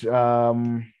 But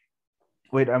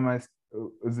wait,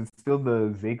 is it still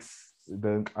the Zix?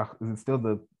 Is it still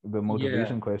the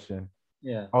motivation question?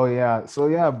 Yeah. Oh yeah. So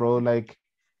yeah, bro. Like,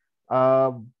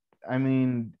 I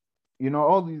mean,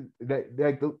 all these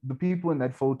like the people in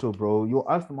that photo, bro. You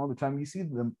ask them all the time. You see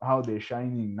them how they're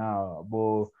shining now,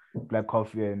 bro. Black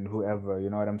Coffee and whoever.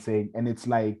 You know what I'm saying? And it's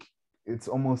like it's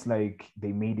almost like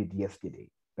they made it yesterday.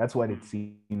 That's what it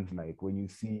seems like when you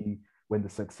see when the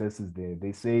success is there.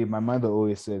 They say, my mother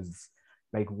always says,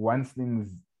 like, once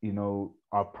things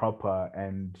are proper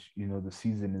and the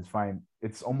season is fine,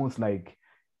 it's almost like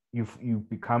you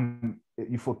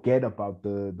forget about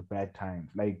the bad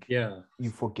times. Like, you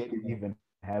forget it even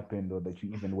happened or that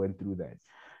you even went through that.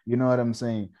 You know what I'm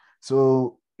saying?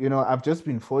 So I've just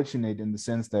been fortunate in the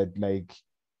sense that, like,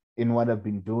 in what I've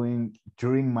been doing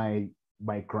during my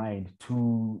grind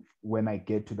to when I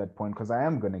get to that point, because I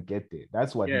am gonna get there.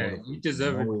 That's what motivates you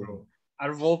deserve me. it, bro. Out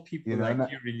of all people, you really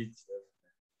deserve it.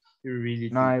 You really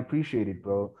do. No, I appreciate it,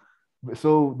 bro.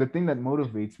 So the thing that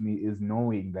motivates me is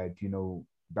knowing that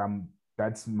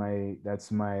that's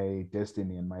my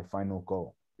destiny and my final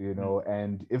goal.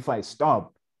 And if I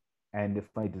stop and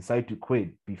if I decide to quit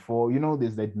before,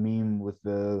 there's that meme with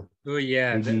the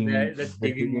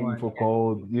digging for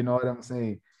gold. You know what I'm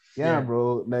saying? Yeah,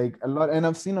 bro. Like, a lot, and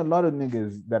I've seen a lot of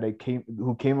niggas that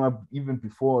who came up even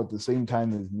before at the same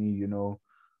time as me.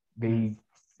 They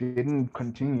didn't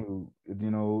continue,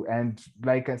 and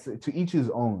like I said, to each his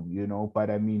own, but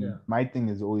I mean, my thing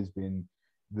has always been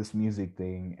this music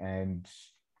thing, and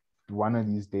one of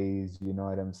these days, you know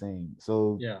what I'm saying?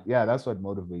 So yeah, that's what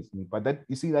motivates me. But that,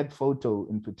 you see, that photo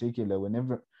in particular,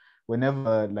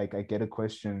 whenever like I get a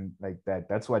question like that,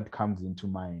 that's what comes into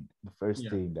mind. The first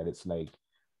thing that it's like,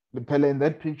 Pele, in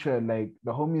that picture, like,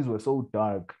 the homies were so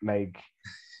dark, like,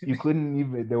 you couldn't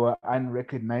even, they were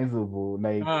unrecognizable,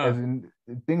 like, as in,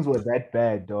 things were that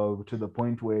bad, dog, to the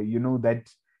point where that.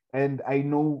 And I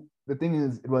know the thing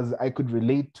is, I could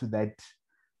relate to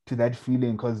that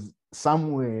feeling, because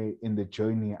somewhere in the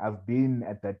journey I've been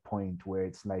at that point where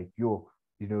it's like, yo,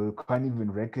 you can't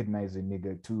even recognize a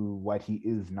nigga to what he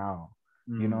is now.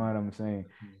 You know what I'm saying?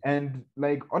 And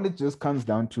like, all it just comes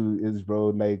down to is, bro,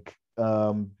 like,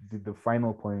 the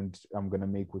final point I'm gonna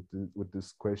make with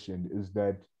this question is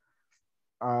that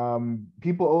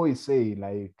people always say,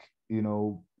 like,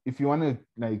 if you want to,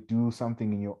 like, do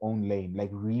something in your own lane, like,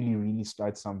 really really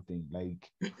start something, like,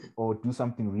 or do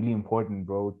something really important,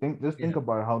 bro, think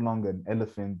about how long an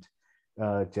elephant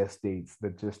gestates, the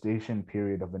gestation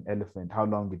period of an elephant, how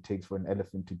long it takes for an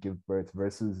elephant to give birth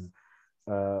versus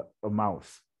a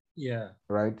mouse.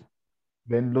 Right.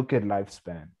 Then look at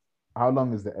lifespan. How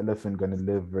long is the elephant going to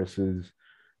live versus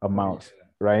a mouse,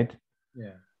 right?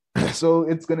 So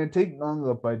it's going to take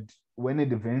longer, but when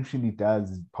it eventually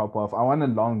does pop off, I want a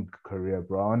long career,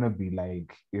 bro. I want to be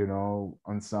like,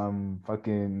 on some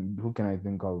fucking, who can I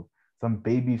think of? Some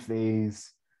baby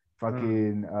face,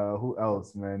 fucking, who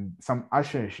else, man? Some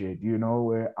Usher shit,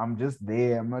 where I'm just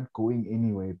there. I'm not going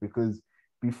anywhere, because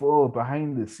before,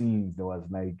 behind the scenes, there was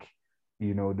like,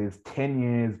 there's 10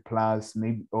 years plus,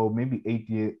 maybe 8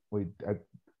 years. Wait,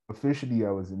 officially,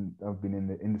 I've been in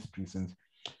the industry since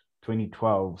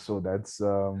 2012. So that's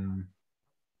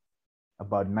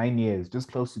about 9 years,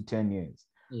 just close to 10 years.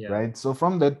 Right. So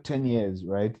from that 10 years,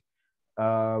 right?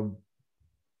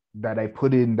 that I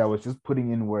put in, that was just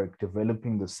putting in work,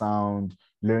 developing the sound,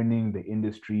 learning the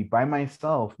industry by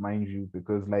myself, mind you,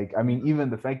 because like, I mean, even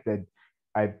the fact that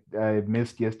I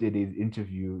missed yesterday's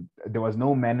interview, there was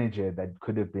no manager that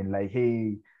could have been like,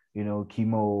 hey,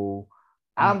 Kimo,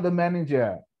 I'm the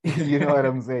manager. You know what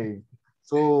I'm saying?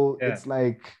 So it's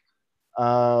like,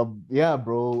 yeah,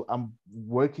 bro, I'm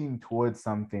working towards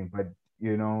something, but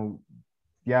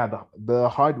yeah, the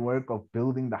hard work of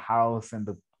building the house and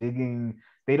the digging,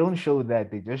 they don't show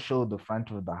that. They just show the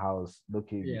front of the house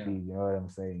looking, you know what I'm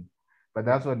saying? But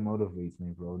that's what motivates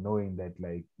me, bro, knowing that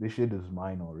like this shit is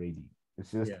mine already.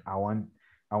 It's just I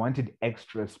wanted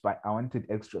extra spice. I wanted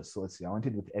extra saucy. I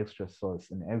wanted with extra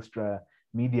sauce and extra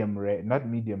medium rare, not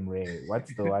medium rare.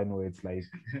 What's the one where it's like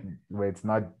where it's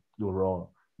not raw?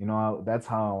 That's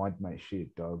how I want my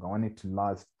shit, dog. I want it to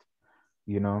last,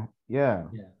 Yeah. Yeah.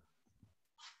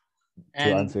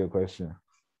 To answer your question.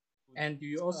 And do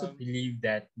you also believe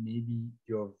that maybe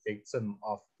you're a victim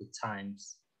of the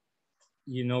times?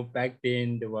 Back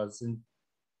then there wasn't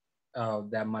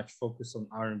that much focus on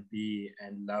R&B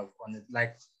and love on it.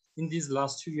 Like in these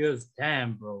last 2 years,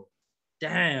 damn, bro,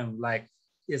 like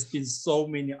there's been so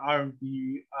many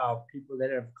R&B people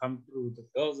that have come through. The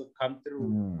girls have come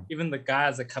through. Even the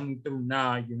guys are coming through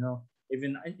now.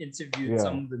 Even I interviewed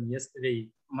some of them yesterday.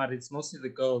 But it's mostly the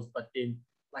girls. But then,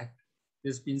 like,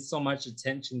 there's been so much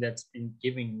attention that's been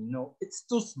given. It's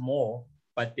still small,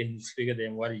 but then it's bigger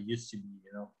than what it used to be.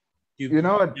 You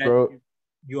know what, bro?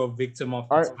 You're a victim of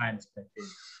the times back then.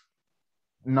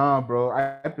 Nah, bro.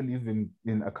 I believe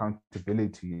in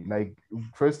accountability. Like,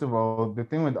 first of all, the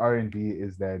thing with R&B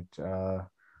is that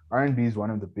R&B is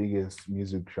one of the biggest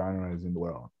music genres in the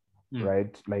world,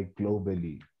 right? Like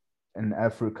globally. In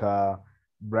Africa,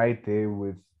 right there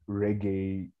with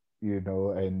reggae,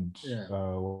 and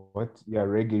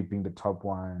reggae being the top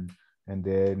one. And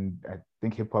then I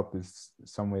think hip hop is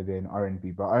somewhere there in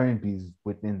R&B, but R&B is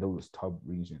within those top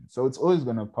regions. So it's always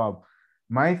gonna pop.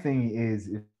 My thing is,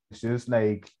 it's just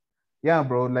like, yeah,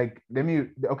 bro, like let me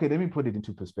put it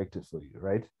into perspective for you,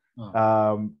 right?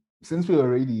 Since we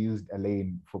already used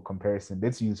Elaine for comparison,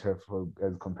 let's use her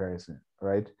as comparison,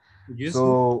 right?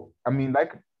 So I mean,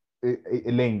 like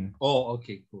Elaine. Oh,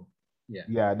 okay, cool.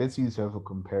 Yeah, let's use her for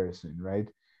comparison, right?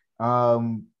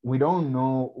 We don't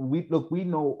know. We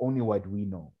know only what we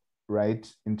know,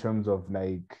 right? In terms of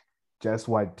like just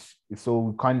what, so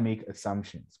we can't make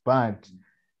assumptions. But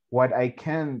what I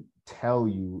can tell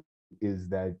you is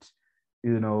that,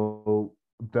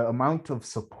 the amount of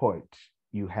support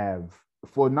you have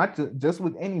for not just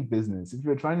with any business. If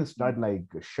you're trying to start like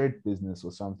a shirt business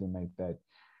or something like that,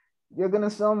 you're gonna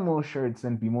sell more shirts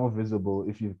and be more visible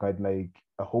if you've got like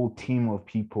a whole team of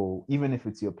people, even if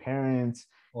it's your parents,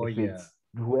 it's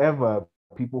whoever,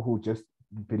 people who just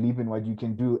believe in what you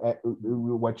can do,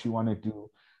 what you want to do,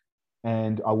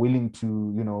 and are willing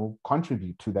to,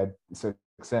 contribute to that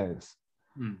success.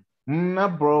 Nah,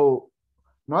 bro.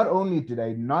 Not only did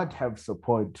I not have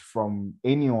support from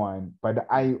anyone, but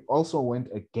I also went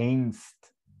against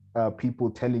people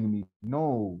telling me,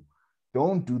 no,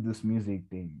 don't do this music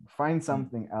thing. Find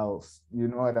something else. You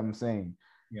know what I'm saying?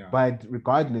 Yeah. But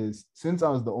regardless, since I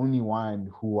was the only one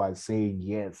who was saying,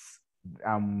 yes,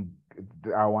 I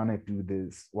want to do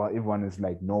this, while everyone is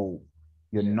like, no,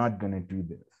 you're not going to do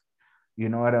this. You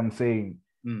know what I'm saying?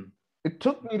 It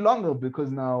took me longer because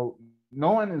now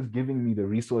no one is giving me the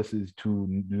resources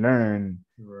to learn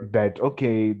that,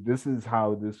 okay, this is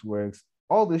how this works.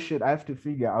 All this shit I have to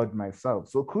figure out myself.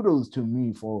 So kudos to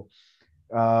me for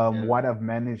what I've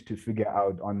managed to figure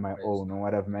out on my own, and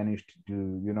what I've managed to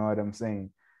do. You know what I'm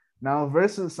saying? Now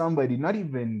versus somebody, not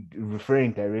even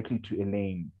referring directly to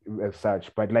Elaine as such,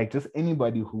 but like just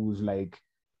anybody who's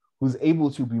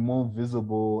able to be more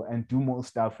visible and do more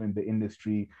stuff in the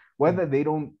industry, whether they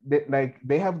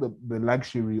have the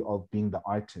luxury of being the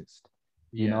artist.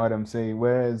 You know what I'm saying?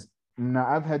 Whereas now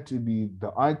I've had to be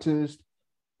the artist,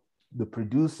 the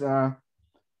producer,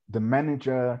 the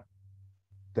manager,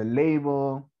 the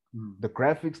label, the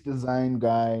graphics design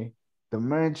guy, the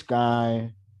merch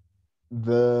guy,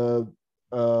 the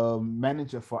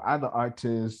manager for other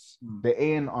artists, the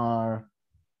A&R,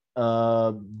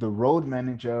 the road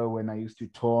manager when I used to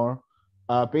tour.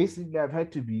 Basically, I've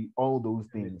had to be all those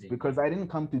things because I didn't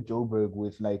come to Joburg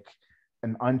with like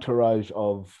an entourage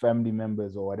of family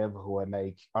members or whatever who are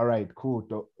like, all right, cool,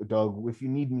 dog, if you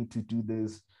need me to do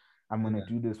this, I'm going to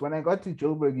do this. When I got to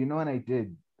Joburg, you know what I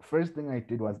did? First thing I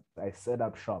did was I set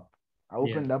up shop. I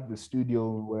opened up the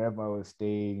studio wherever I was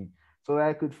staying so that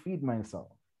I could feed myself,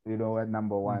 at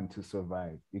number one, to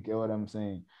survive. You get what I'm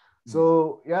saying?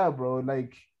 So yeah, bro,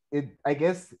 like I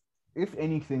guess if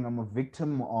anything, I'm a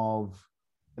victim of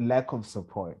lack of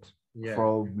support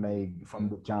from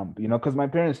the jump, because my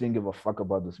parents didn't give a fuck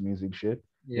about this music shit.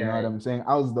 You know what I'm saying?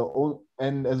 I was the old,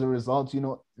 and as a result, it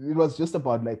was just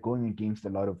about like going against a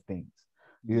lot of things,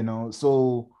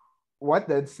 So what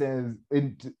that says,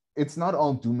 it's not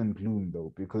all doom and gloom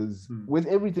though, because with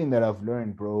everything that I've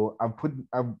learned, bro, I've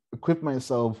equipped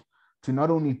myself to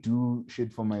not only do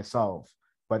shit for myself,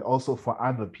 but also for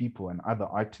other people and other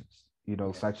artists,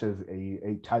 such as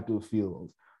a Thato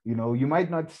Fields. You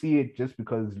might not see it just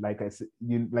because, like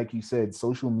you said,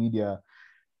 social media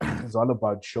is all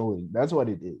about showing. That's what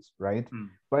it is, right?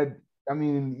 But I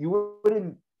mean, you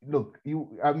wouldn't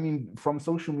from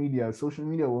social media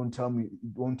won't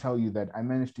tell you that I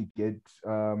managed to get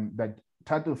that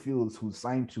Thato Fields, who's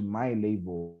signed to my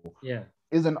label,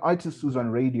 is an artist who's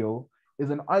on radio, is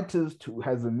an artist who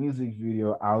has a music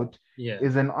video out,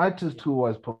 is an artist who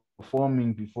was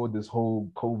performing before this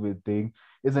whole COVID thing,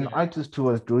 is an artist who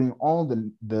was doing all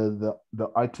the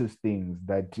artist things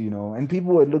that, and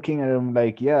people were looking at him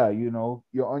like, you're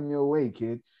on your way,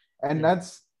 kid. And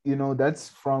that's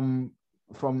from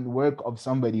the work of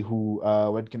somebody who,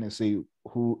 what can I say,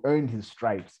 who earned his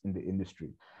stripes in the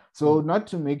industry. So not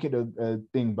to make it a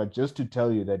thing, but just to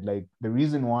tell you that, like, the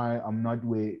reason why I'm not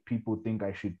where people think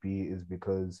I should be is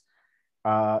because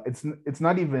it's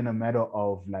not even a matter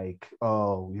of like,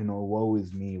 woe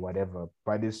is me, whatever,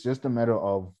 but it's just a matter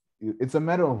of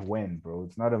when, bro.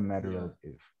 It's not a matter of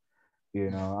if,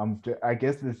 I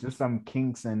guess there's just some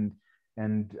kinks and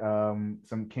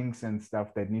some kinks and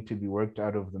stuff that need to be worked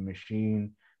out of the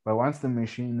machine. But once the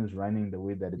machine is running the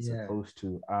way that it's supposed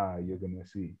to, you're gonna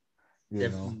see,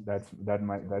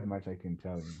 that much I can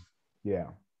tell you.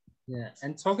 Yeah.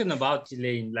 And talking about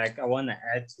Elaine, like, I want to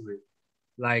add to it.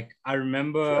 Like, I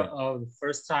remember the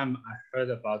first time I heard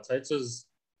about her, I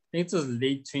think it was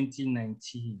late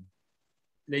 2019.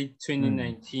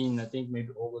 I think maybe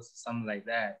August or something like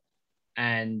that.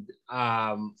 And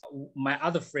my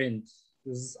other friend,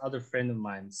 this other friend of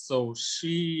mine, so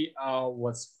she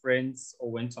was friends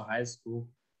or went to high school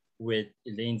with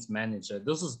Elaine's manager.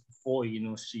 This was before,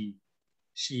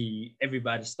 she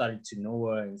everybody started to know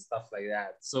her and stuff like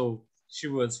that. So she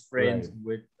was friends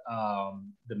with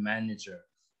the manager.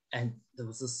 And there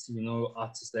was this,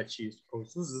 artist that she used to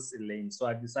post. This is Elaine. So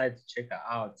I decided to check her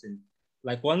out. And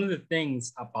like, one of the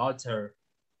things about her,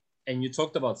 and you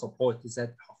talked about support, is that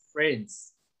her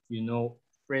friends,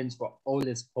 friends were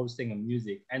always posting her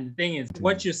music. And the thing is,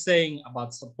 what you're saying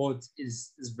about support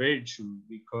is very true,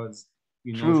 because,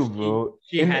 true, bro.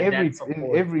 She had that support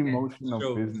in every motion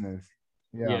of business.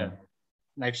 Yeah.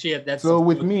 Like, she had that so support.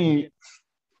 With me,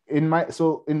 in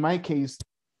my case,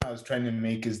 I was trying to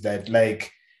make is that,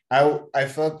 like, I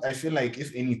feel like,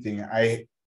 if anything, I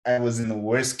was in the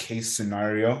worst case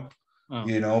scenario,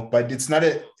 but it's not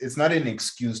an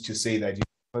excuse to say that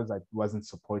because I wasn't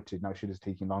supported, now shit is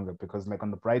taking longer. Because, like,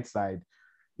 on the bright side,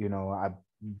 I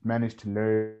managed to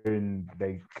learn,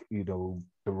 like, the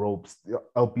ropes,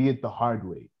 albeit the hard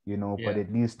way, but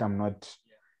at least I'm not,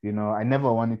 I'd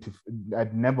never wanted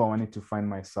to find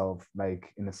myself,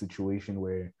 like, in a situation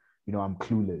where, I'm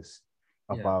clueless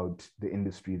about the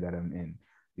industry that I'm in,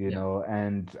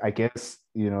 and I guess,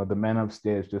 the man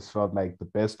upstairs just felt like the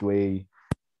best way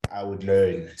I would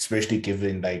learn, especially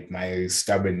given, like, my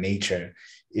stubborn nature,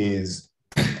 is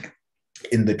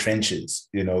in the trenches,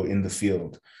 in the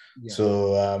field.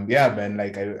 So man,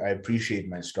 like, I appreciate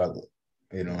my struggle,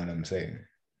 what I'm saying.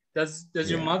 Does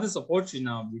your mother support you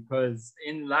now? Because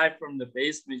in Live from the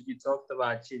Basement, you talked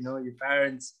about, your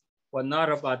parents were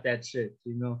not about that shit,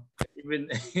 even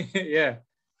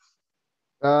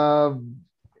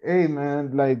Hey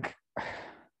man, like,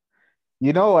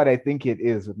 you know what I think it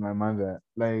is with my mother?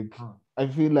 Like, I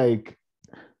feel like,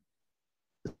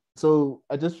 so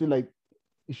I just feel like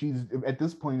she's, at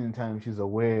this point in time, she's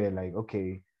aware, like,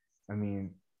 okay, I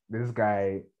mean, this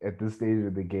guy at this stage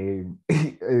of the game,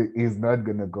 he's not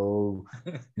gonna go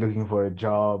looking for a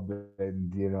job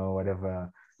and,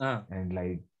 whatever, and,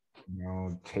 like,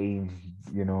 change,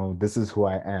 this is who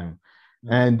I am.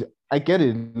 And I get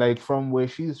it, like, from where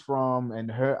she's from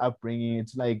and her upbringing,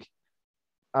 it's like,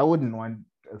 I wouldn't want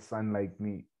a son like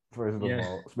me, first of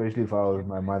all, especially if I was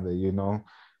my mother,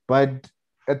 But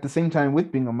at the same time,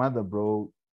 with being a mother,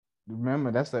 bro,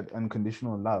 remember, that's that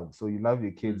unconditional love. So you love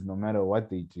your kids no matter what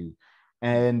they do.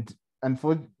 And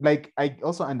for, like, I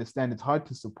also understand it's hard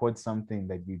to support something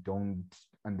that you don't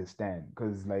understand,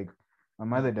 because, like, my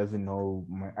mother doesn't know.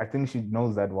 I think she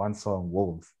knows that one song,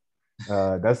 Wolves.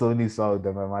 That's the only song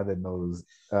that my mother knows.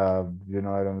 You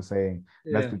know what I'm saying?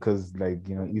 That's because, like,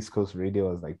 East Coast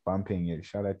Radio was, like, bumping it.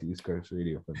 Shout out to East Coast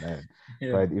Radio for that.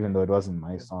 But even though it wasn't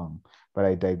my song, but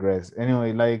I digress.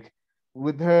 Anyway, like,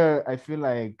 with her, I feel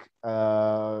like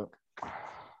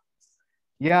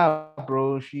yeah,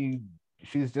 bro, she's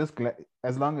just glad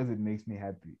as long as it makes me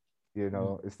happy.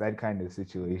 It's that kind of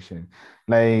situation.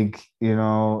 Like,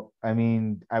 I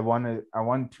mean, I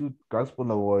won 2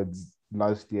 gospel awards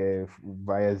last year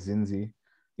via Zinzi,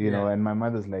 and my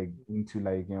mother's like into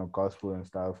like, gospel and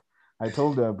stuff. I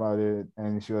told her about it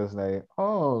and she was like,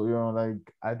 oh,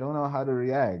 like I don't know how to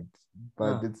react,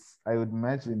 but I would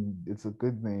imagine it's a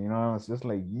good thing, It's just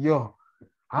like, yo,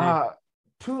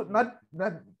 two not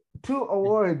 2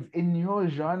 awards in your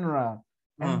genre,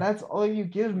 and that's all you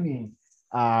give me.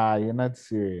 You're not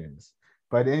serious.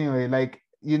 But anyway, like,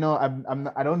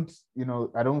 I don't,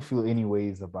 I don't feel any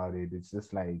ways about it. It's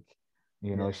just like,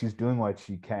 she's doing what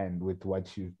she can with what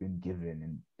she's been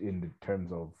given in the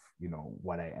terms of,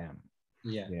 what I am.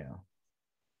 Yeah.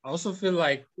 I also feel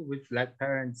like with Black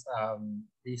parents,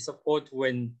 they support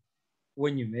when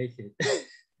you make it.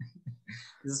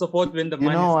 They support when the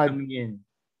money is coming in.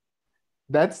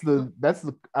 That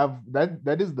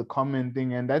is the common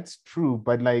thing, and that's true.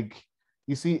 But like,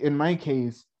 you see, in my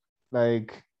case,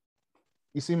 like,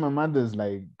 you see, my mother's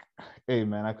like, hey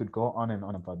man, I could go on and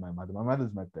on about my mother. My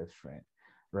mother's my best friend,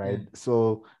 right? Yeah.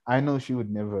 So I know she would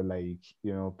never like,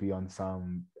 be on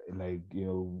some like,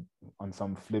 on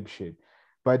some flip shit.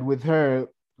 But with her,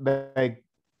 like,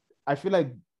 I feel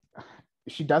like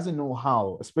she doesn't know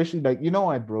how, especially like,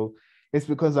 what, bro? It's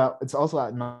because it's also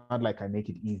not like I make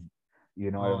it easy.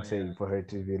 You know what I'm saying? For her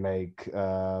to be like,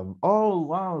 oh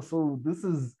wow, so this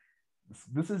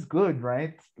is good,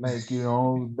 right? Like,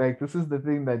 like this is the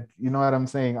thing that, you know what I'm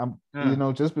saying?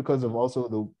 Just because of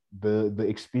also the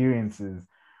experiences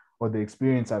or the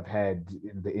experience I've had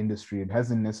in the industry, it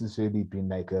hasn't necessarily been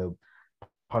like a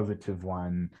positive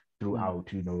one throughout,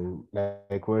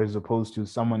 like whereas opposed to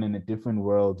someone in a different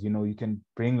world, you can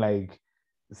bring like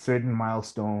certain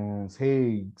milestones.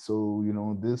 Hey, so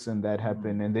this and that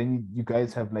happened, and then you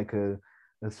guys have like a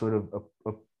sort of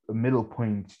a middle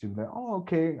point to be like, oh,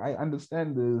 okay, I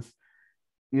understand this.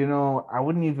 I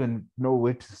wouldn't even know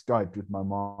where to start with my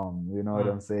mom. You know what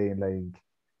I'm saying? Like,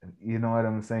 you know what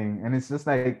I'm saying? And it's just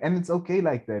like, and it's okay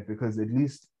like that, because at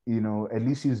least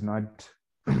she's not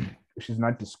she's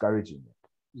not discouraging it.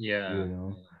 Yeah.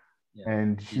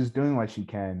 And she's doing what she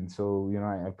can. So,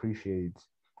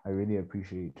 I really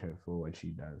appreciate her for what she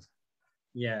does.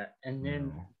 Yeah. And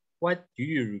then what do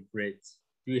you regret?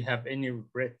 Do you have any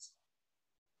regrets?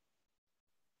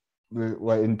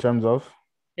 What, in terms of?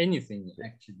 Anything,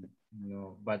 actually,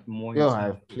 but more in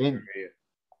terms of career.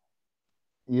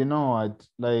 I'd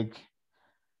like,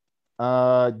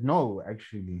 no,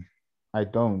 actually, I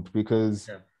don't, because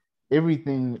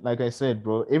everything, like I said,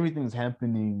 bro, everything's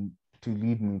happening to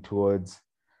lead me towards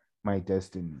my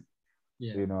destiny.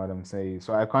 You know what I'm saying?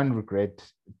 So I can't regret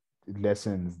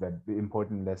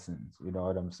important lessons. You know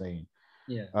what I'm saying?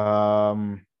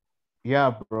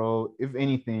 Yeah, bro. If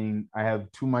anything, I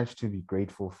have too much to be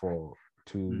grateful for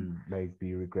to like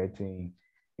be regretting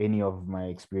any of my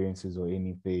experiences or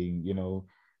anything,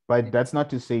 But that's not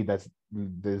to say that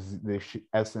there's the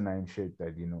asinine shit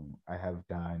that I have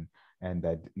done, and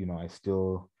that I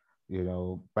still,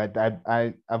 but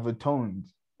I've atoned,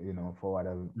 for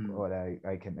what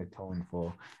I can atone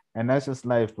for, and that's just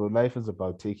life, bro. Life is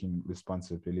about taking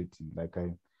responsibility, like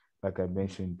I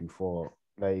mentioned before,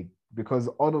 like, because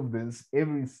all of this,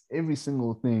 every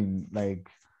single thing, like,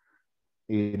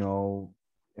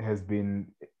 has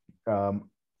been, um,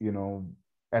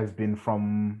 has been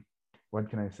from, what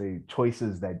can I say,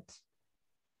 choices that,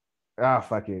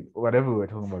 fuck it, whatever we were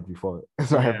talking about before.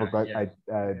 So I forgot. I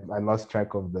lost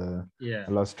track of I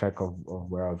lost track of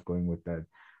where I was going with that.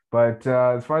 But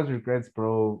as far as regrets,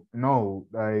 bro, no,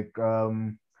 like,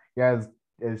 as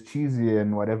cheesy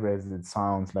and whatever as it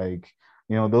sounds, like,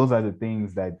 those are the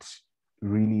things that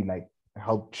really like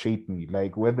helped shape me,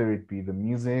 like whether it be the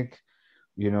music,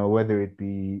 whether it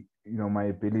be, my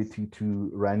ability to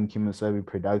run Kimosabe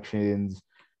Productions,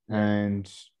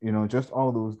 and just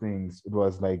all those things. It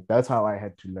was like, that's how I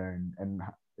had to learn and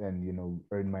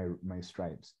earn my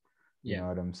stripes. You know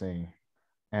what I'm saying?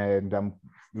 And I'm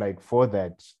like, for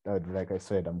that, like I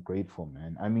said, I'm grateful,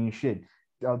 man. I mean, shit,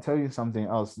 I'll tell you something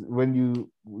else. When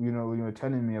when you were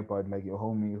telling me about like your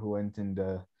homie who went in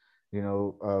the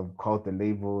called the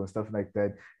label and stuff like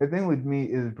that, the thing with me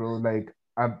is, bro, like,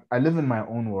 I live in my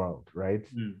own world, right?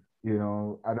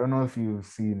 I don't know if you've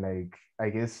seen, like, I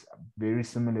guess very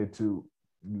similar to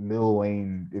Lil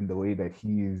Wayne in the way that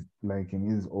he is like in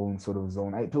his own sort of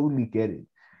zone. I totally get it.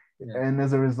 And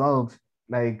as a result,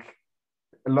 like,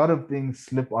 a lot of things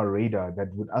slip our radar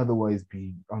that would otherwise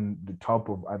be on the top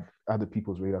of other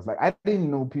people's radars. Like, I didn't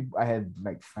know I had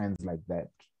like friends like that,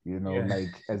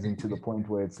 like as in to the point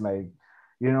where it's like,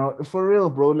 for real,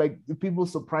 bro, like people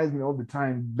surprise me all the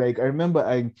time. Like I remember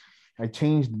I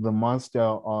changed the master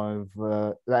of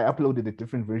I uploaded a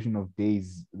different version of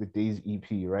Dayz, the Dayz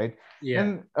EP, right?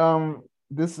 And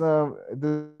this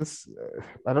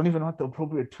I don't even know what the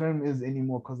appropriate term is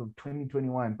anymore because of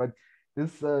 2021, but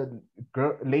this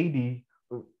lady,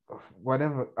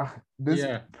 whatever, this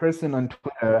person on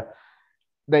Twitter,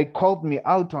 they called me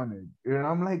out on it.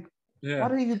 I'm like,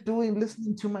 what are you doing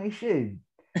listening to my shit?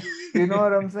 You know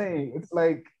what I'm saying? It's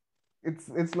like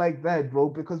it's like that, bro,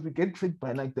 because we get tricked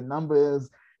by like the numbers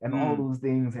and all those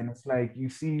things, and it's like you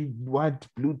see what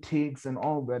blue ticks and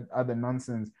all that other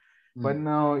nonsense. But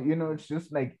now, it's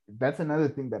just like that's another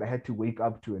thing that I had to wake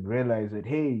up to and realize that,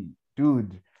 hey,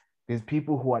 dude, there's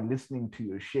people who are listening to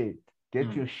your shit.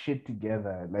 Get your shit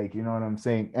together. Like, you know what I'm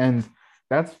saying? And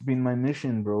that's been my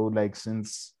mission, bro, like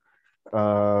since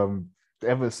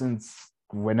ever since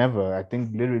whenever, I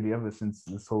think literally ever since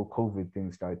this whole COVID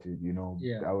thing started,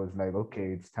 I was like,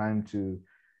 okay, it's time to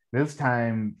this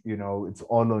time, it's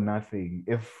all or nothing.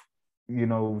 If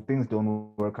things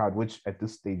don't work out, which at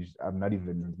this stage I'm not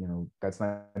even, that's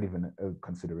not even a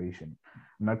consideration.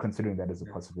 I'm not considering that as a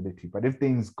possibility. But if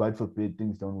things, God forbid,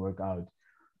 things don't work out,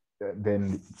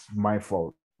 then it's my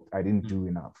fault. I didn't do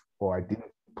enough, or I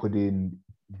didn't put in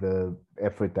the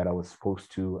effort that I was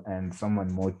supposed to, and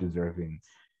someone more deserving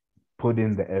put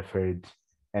in the effort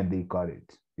and they got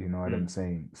it. You know what I'm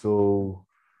saying? So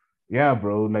yeah,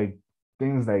 bro, like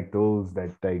things like those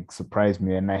that like surprised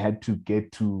me, and I had to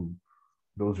get to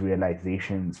those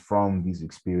realizations from these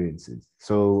experiences.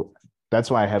 So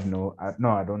that's why I have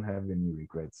I don't have any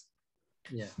regrets.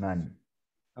 None.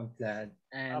 I'm glad.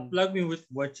 And plug me with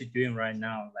what you're doing right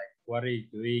now. Like, what are you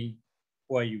doing?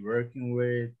 Who are you working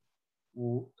with?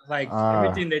 Like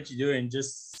everything that you're doing,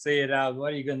 just say it out.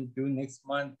 What are you gonna do next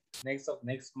month, next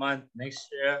month, next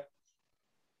year?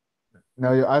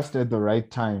 Now you asked at the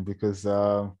right time because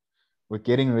we're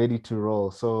getting ready to roll.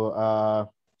 So I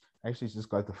actually just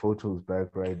got the photos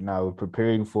back right now. We're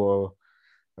preparing for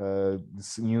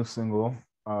this new single.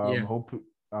 I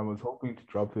was hoping to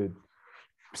drop it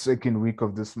second week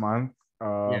of this month.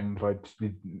 But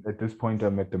at this point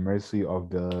I'm at the mercy of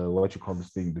the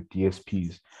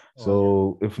DSPs.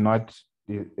 So if not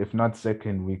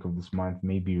second week of this month,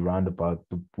 maybe round about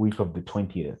the week of the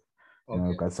 20th.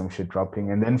 Got some shit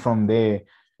dropping, and then from there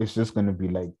it's just gonna be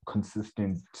like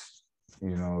consistent,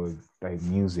 like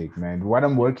music, man. What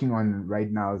I'm working on right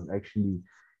now is actually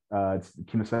it's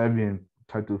Kimosabe and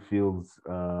Thato Fields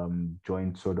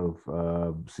joint sort of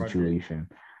situation.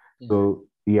 So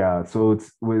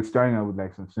we're starting out with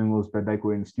like some singles, but like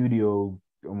we're in studio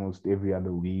almost every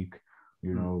other week,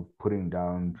 putting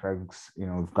down tracks.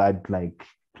 We've got like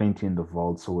plenty in the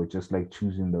vault, so we're just like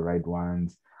choosing the right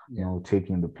ones,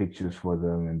 taking the pictures for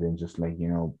them, and then just like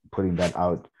putting that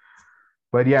out.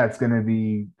 But yeah, it's gonna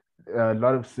be a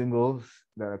lot of singles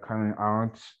that are coming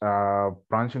out,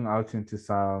 branching out into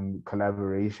some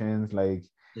collaborations, like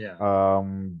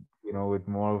with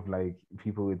more of like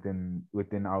people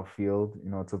within our field.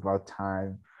 It's about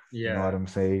time. You know what I'm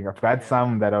saying? I've got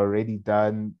some that are already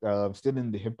done, still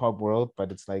in the hip hop world,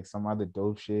 but it's like some other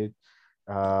dope shit.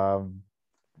 Shabzy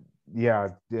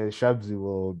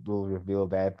will reveal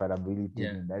that, but I'm really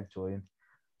digging that joint.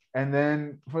 And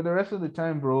then for the rest of the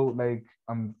time, bro, like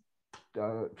I'm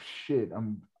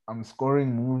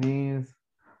scoring movies.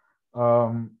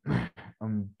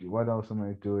 What else am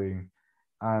I doing?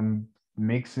 I'm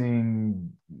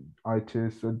mixing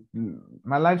artists. So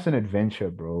my life's an adventure,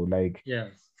 bro. Like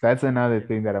that's another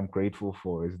thing that I'm grateful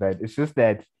for, is that it's just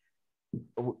that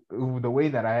the way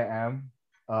that I am,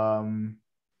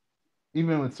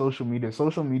 even with social media is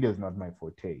not my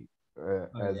forte,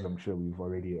 as I'm sure we've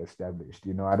already established.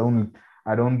 I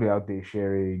don't be out there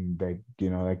sharing like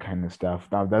that kind of stuff.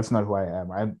 Now that's not who I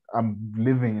am. I'm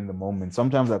living in the moment.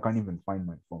 Sometimes I can't even find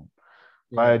my phone.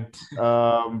 But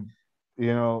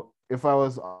if I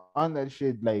was on that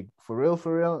shit, like for real,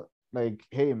 like,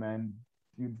 hey man,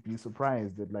 you'd be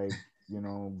surprised that like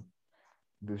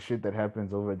the shit that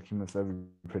happens over at Kimosabe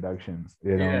Productions.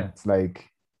 It's like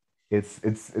it's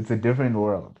a different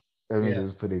world. Let me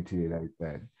just put it to you like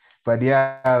that. But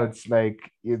yeah, it's like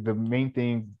the main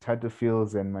thing, Thato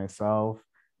Fields and myself,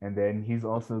 and then he's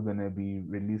also gonna be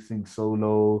releasing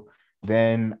solo.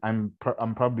 Then I'm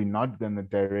probably not gonna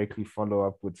directly follow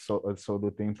up with a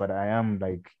solo thing, but I am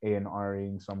like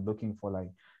A&Ring, so I'm looking for like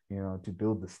to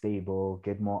build the stable,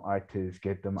 get more artists,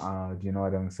 get them out. You know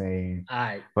what I'm saying?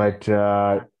 But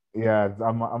yeah,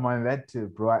 I'm on that too,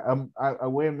 bro. I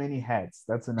wear many hats.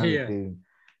 That's another thing.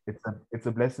 It's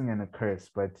a blessing and a curse,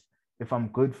 but if I'm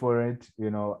good for it,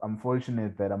 I'm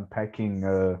fortunate that I'm packing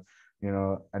an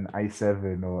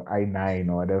i7 or i9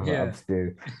 or whatever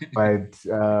upstairs. But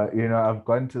I've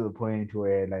gotten to the point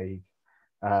where like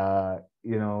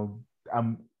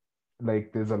I'm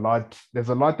like there's a lot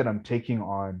that I'm taking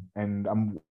on, and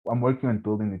I'm working on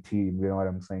building the team. You know what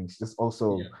I'm saying? It's just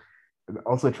also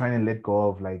trying to let go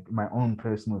of like my own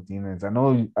personal demons. I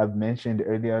know I've mentioned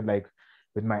earlier, like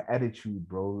with my attitude,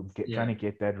 bro, trying to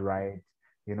get that right.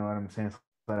 You know what I'm saying? So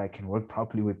that I can work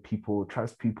properly with people,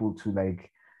 trust people to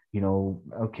like,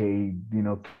 okay,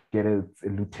 get a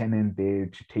lieutenant there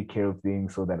to take care of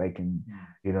things so that I can,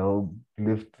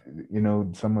 lift,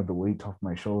 some of the weight off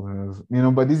my shoulders,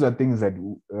 but these are things that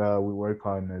we work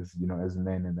on as, as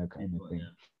men and that kind of thing.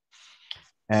 Yeah.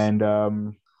 And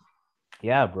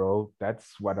yeah, bro,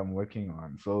 that's what I'm working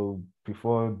on. So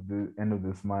before the end of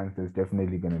this month, there's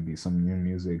definitely going to be some new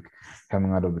music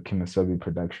coming out of the Kimosabe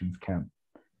Productions camp.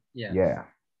 Yeah.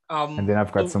 And then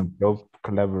I've got some dope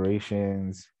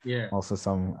collaborations. Yeah. Also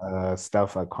some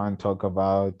stuff I can't talk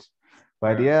about.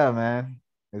 But yeah, man,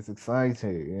 it's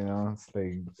exciting. It's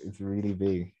like, it's really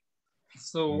big.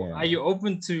 So are you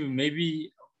open to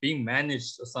maybe being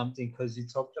managed or something? Because you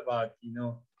talked about,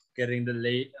 getting the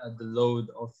load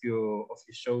off your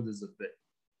shoulders a bit.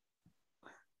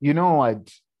 You know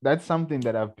what? That's something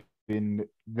that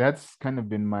that's kind of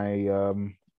been my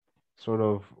sort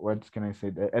of, what can I say,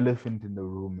 the elephant in the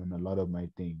room in a lot of my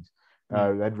things.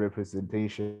 That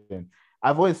representation.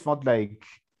 I've always felt like,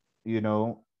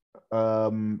 like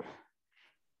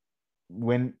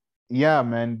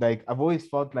I've always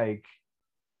felt like,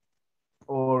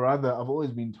 or rather I've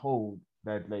always been told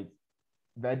that like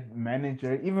that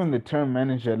manager, even the term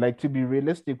manager, like, to be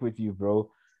realistic with you,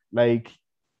 bro, like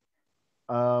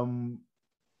how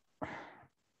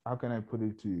can I put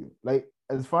it to you? Like,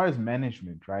 as far as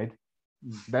management, right?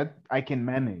 That I can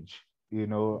manage,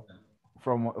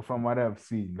 from what I've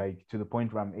seen, like to the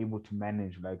point where I'm able to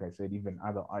manage, like I said, even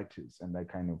other artists and that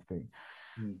kind of thing.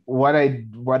 What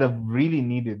I've really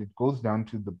needed, it goes down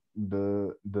to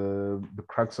the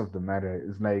crux of the matter,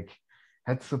 is like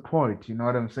that support, you know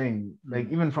what I'm saying? Like,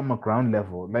 even from a ground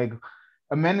level, like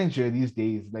a manager these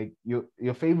days, like your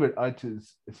favorite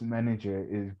artist's manager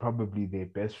is probably their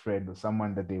best friend or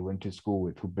someone that they went to school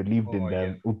with, who believed in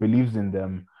them, who believes in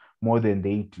them more than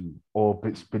they do, or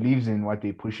believes in what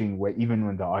they're pushing, where even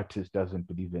when the artist doesn't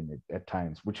believe in it at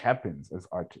times, which happens as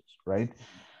artists, right?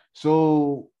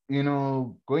 So,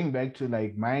 going back to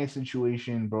like my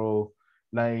situation, bro,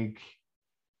 like,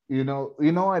 you know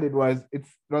what it was? It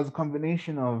was a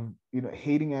combination of,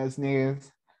 hating ass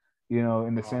niggas,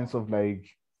 in the sense of like,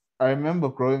 I remember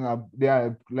growing up,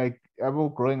 like I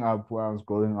remember growing up where I was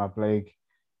growing up, like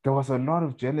there was a lot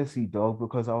of jealousy, dog,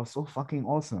 because I was so fucking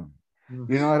awesome.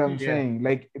 You know what I'm saying?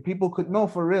 Like, people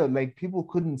for real, like people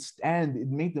couldn't stand it,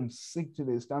 made them sick to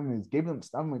their stomachs, gave them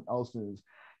stomach ulcers,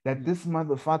 that this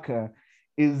motherfucker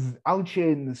is out here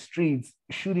in the streets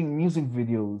shooting music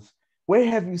videos. Where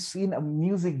have you seen a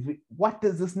music what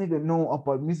does this nigga know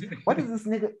about music? What is this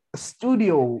nigga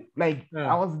studio? Like,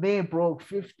 I was there, bro,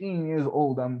 15 years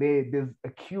old. I'm there. There's a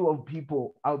queue of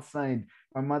people outside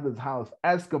my mother's house.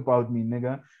 Ask about me,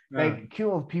 nigga. Like,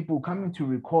 queue of people coming to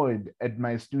record at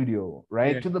my studio,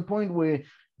 right? To the point where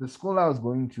the school I was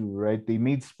going to, right, they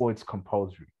made sports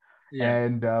compulsory.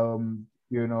 And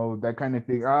that kind of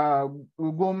thing.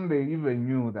 They even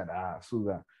knew that so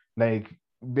that, like,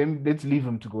 then let's leave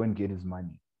him to go and get his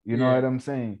money. You know what I'm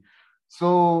saying?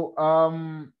 So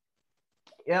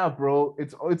bro,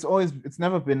 it's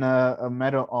never been a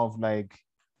matter of like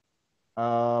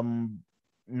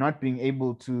not being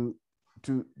able to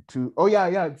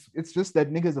it's just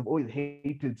that niggas have always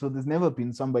hated. So there's never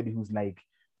been somebody who's like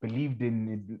believed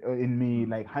in me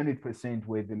like 100%,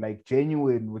 where they're like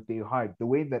genuine with their heart, the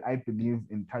way that I believe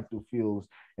in Thato feels,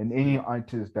 and any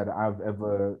artist that I've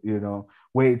ever,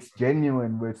 where it's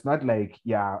genuine, where it's not like,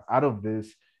 out of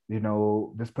this,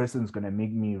 this person's gonna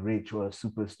make me rich or a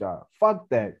superstar. Fuck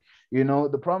that.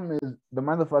 The problem is the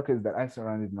motherfuckers that I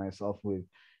surrounded myself with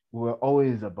were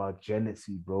always about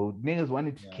jealousy, bro. Niggas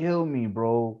wanted to kill me,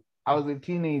 bro. I was a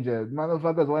teenager.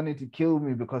 Motherfuckers wanted to kill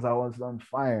me because I was on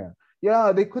fire.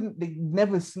 They'd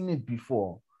never seen it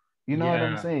before. You know what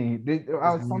I'm saying?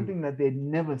 I was something that they'd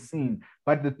never seen.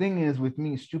 But the thing is, with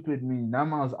me, stupid me, now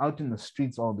I was out in the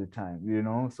streets all the time,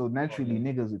 So naturally,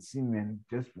 niggas would see me and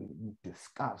just be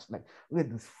disgust. Like, look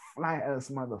at this fly ass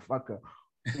motherfucker,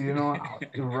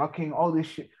 rocking all this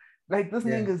shit. Like, this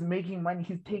nigga's making money.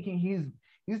 He's taking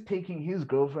his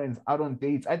girlfriends out on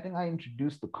dates. I think I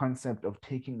introduced the concept of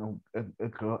taking a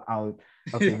girl out.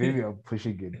 Okay, maybe I'm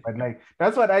pushing it, but like,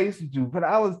 that's what I used to do. But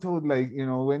I was told, like,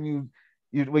 when you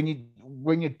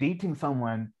when you're dating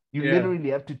someone, you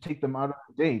literally have to take them out on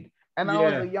a date. And I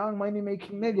was a young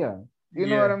money-making nigga. You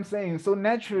know what I'm saying? So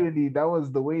naturally, that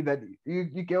was the way that you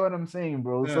get what I'm saying,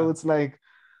 bro. So it's like,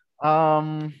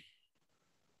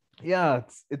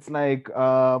 it's like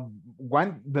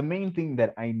the main thing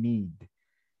that I need,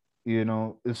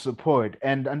 is support.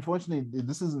 And unfortunately,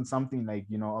 this isn't something like,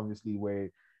 obviously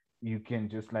where you can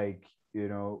just like,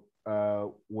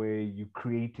 where you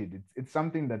create it. It's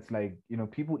something that's like,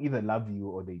 people either love you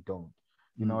or they don't.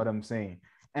 You know what I'm saying?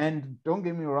 And don't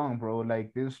get me wrong, bro.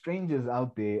 Like, there's strangers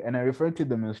out there, and I refer to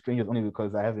them as strangers only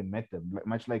because I haven't met them,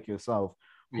 much like yourself,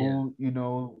 who,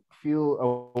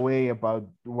 feel a way about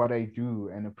what I do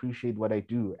and appreciate what I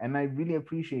do. And I really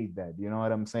appreciate that. You know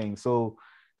what I'm saying? So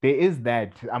there is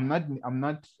that. I'm not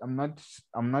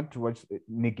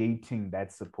negating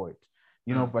that support.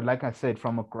 But like I said,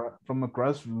 from a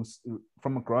grassroots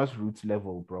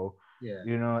level, bro.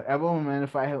 Everyone, man,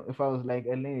 if I was like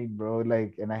LA, bro,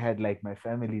 like, and I had like my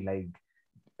family, like,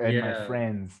 and my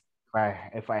friends,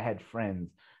 if I had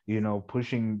friends,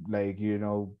 pushing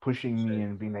me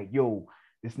and being like, yo,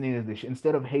 this nigga's the shit,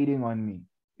 instead of hating on me,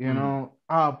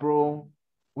 bro,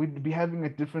 we'd be having a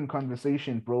different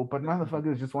conversation, bro. But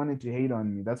motherfuckers just wanted to hate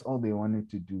on me. That's all they wanted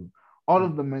to do. All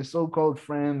of them, my so-called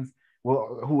friends,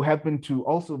 who happen to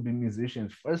also be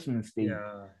musicians. First mistake.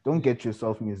 Don't get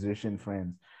yourself musician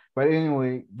friends. But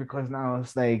anyway, because now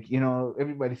it's like,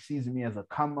 everybody sees me as a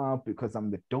come up because I'm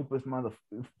the dopest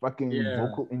motherfucking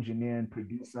vocal engineer and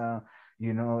producer,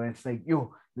 it's like,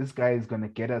 yo, this guy is going to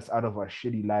get us out of our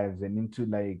shitty lives and into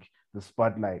like the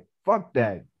spotlight. Fuck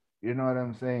that. You know what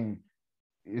I'm saying?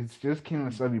 It's just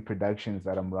Kimosabe Productions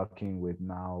that I'm rocking with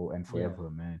now and forever,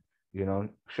 man.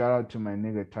 Shout out to my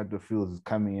nigga Thato Fields is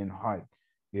coming in hard.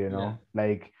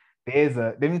 Like,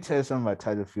 let me tell you something about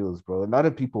Thato Fields, bro. A lot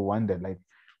of people wonder, like,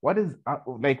 what is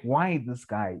why this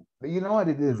guy? You know what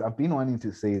it is? I've been wanting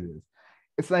to say this.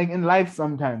 It's like in life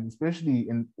sometimes, especially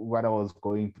in what I was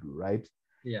going through, right?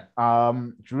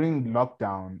 During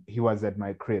lockdown, he was at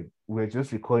my crib. We were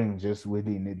just recording just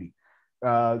willy-nilly.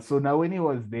 So now when he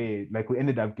was there, like, we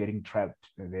ended up getting trapped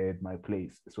there at my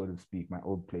place, so to speak, my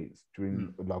old place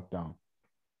during lockdown.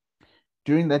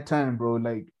 During that time, bro,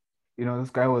 like,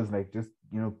 this guy was like just,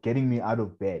 getting me out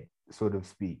of bed, so to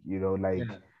speak,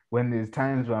 when there's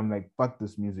times where I'm like, fuck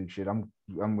this music shit, I'm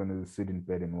gonna sit in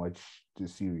bed and watch the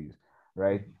series,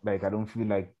 right? Like, I don't feel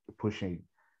like pushing.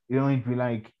 He'd be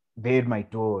like there at my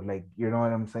door, like, you know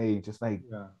what I'm saying? Just like,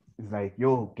 it's like,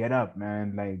 yo, get up,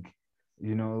 man. Like,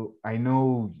 I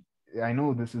know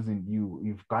this isn't you.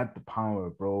 You've got the power,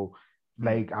 bro.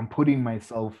 Like, I'm putting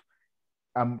myself,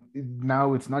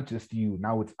 now it's not just you,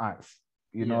 now it's us.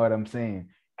 You know what I'm saying?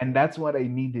 And that's what I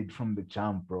needed from the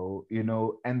jump, bro.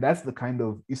 And that's the kind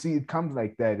of, you see, it comes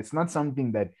like that. It's not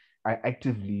something that I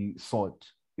actively sought.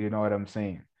 You know what I'm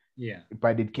saying?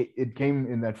 But it came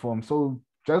in that form. So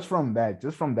just from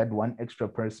that one extra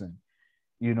person,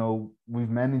 we've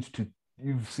managed to,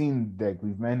 you've seen that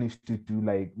we've managed to do,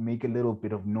 like, make a little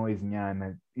bit of noise,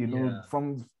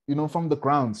 from the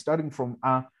ground, starting from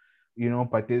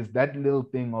but there's that little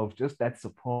thing of just that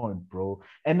support, bro.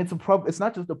 And it's a problem. It's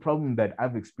not just a problem that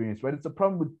I've experienced, but it's a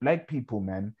problem with Black people,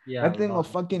 man. That thing of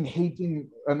fucking hating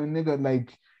on a nigga,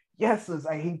 like, yes,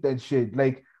 I hate that shit.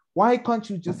 Like, why can't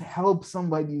you just help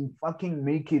somebody fucking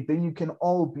make it? Then you can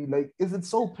all be like, is it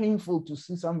so painful to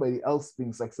see somebody else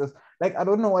being successful? Like, I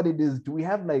don't know what it is. Do we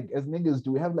have, like, as niggas,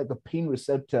 do we have like a pain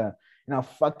receptor in our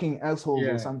fucking assholes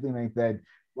or something like that?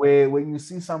 Where when you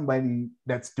see somebody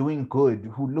that's doing good,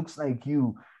 who looks like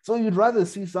you, so you'd rather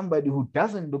see somebody who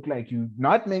doesn't look like you,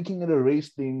 not making it a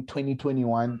race thing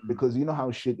 2021, because you know how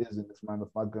shit is in this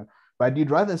motherfucker, but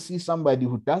you'd rather see somebody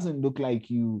who doesn't look like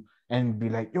you and be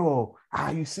like, yo,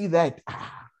 you see that?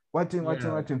 Watching.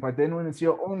 But then when it's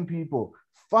your own people,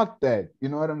 fuck that. You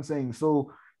know what I'm saying?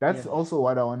 So that's also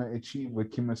what I want to achieve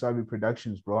with Kimosabe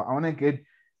Productions, bro. I want to get,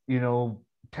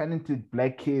 talented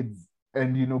Black kids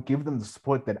and, give them the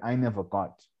support that I never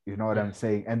got. You know what I'm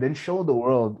saying? And then show the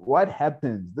world what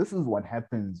happens. This is what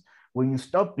happens when you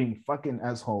stop being fucking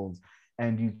assholes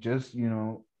and you just,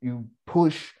 you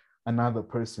push another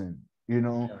person,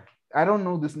 I don't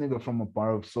know this nigga from a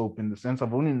bar of soap, in the sense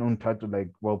I've only known Thato, like,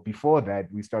 well, before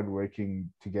that we started working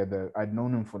together. I'd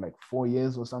known him for like 4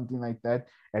 years or something like that.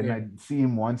 And I'd see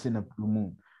him once in a blue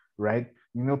moon, right?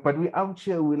 But we out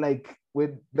here, we're like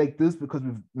this because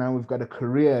we've got a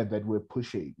career that we're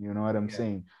pushing, you know what I'm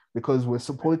saying? Because we're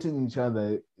supporting each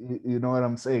other, you know what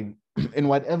I'm saying, in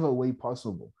whatever way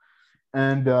possible.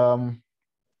 And bro,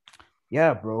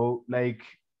 like,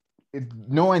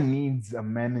 no one needs a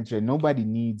manager. Nobody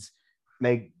needs,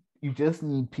 like, you just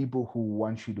need people who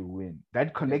want you to win.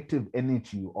 That collective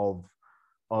energy of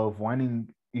wanting,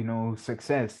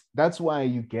 success. That's why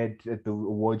you get at the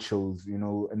award shows, a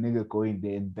nigga going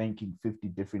there and thanking 50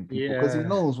 different people. Because he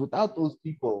knows without those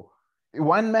people,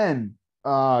 one man,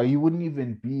 you wouldn't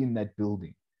even be in that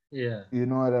building. Yeah. You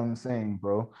know what I'm saying,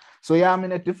 bro? So yeah, I'm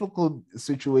in a difficult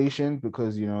situation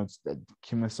because it's that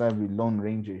Kimosabe Lone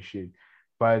Ranger shit.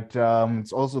 But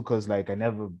it's also because like I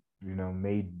never,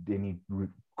 made any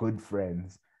good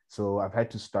friends. So I've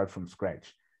had to start from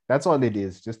scratch. That's all it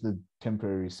is, just a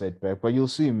temporary setback. But you'll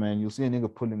see, man. You'll see a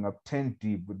nigga pulling up 10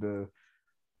 deep with the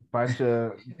bunch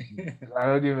of I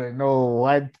don't even know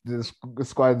what the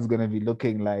squad is gonna be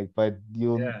looking like, but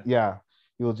you'll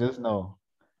just know.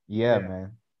 Yeah,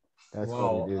 man. That's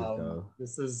what it is, though.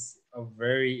 This is a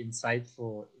very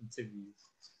insightful interview.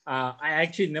 I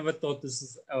actually never thought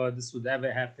this would ever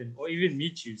happen or even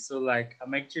meet you. So like,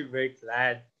 I'm actually very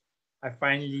glad I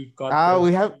finally got.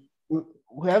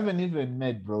 We haven't even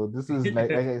met, bro. This is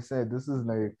like I said, this is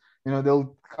like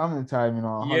there'll come a time,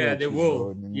 I'll holler at they you, will. bro,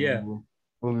 and, Yeah,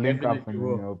 we'll link up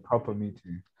and proper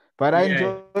meeting. But I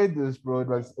enjoyed this, bro. It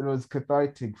was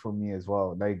cathartic for me as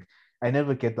well. Like I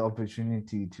never get the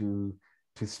opportunity to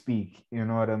speak, you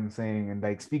know what I'm saying, and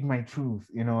like speak my truth,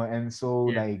 and so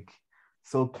like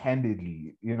so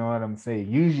candidly, you know what I'm saying.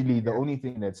 Usually the only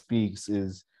thing that speaks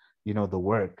is the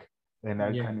work and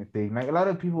that kind of thing. Like a lot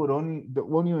of people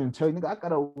won't even tell you, I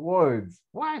got awards.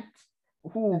 What?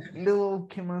 Who? Little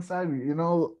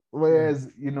Kimosabe, whereas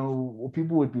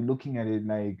people would be looking at it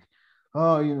like,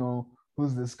 oh,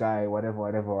 who's this guy,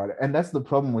 whatever. And that's the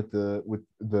problem with the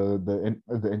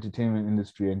entertainment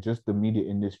industry and just the media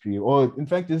industry, or in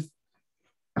fact just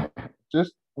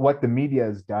what the media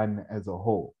has done as a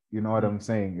whole. You know what I'm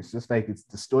saying? It's just like it's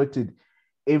distorted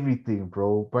everything,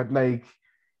 bro. But like,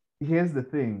 here's the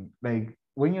thing, like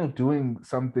when you're doing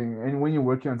something and when you're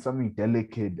working on something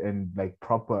delicate and like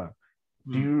proper,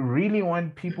 do you really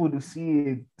want people to see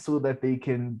it so that they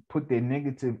can put their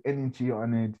negative energy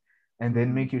on it and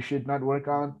then make your shit not work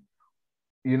out?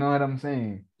 You know what I'm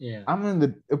saying? Yeah. I'm in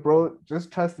the bro,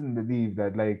 just trust and believe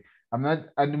that like I'm glad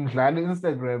on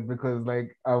Instagram because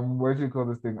like what do you call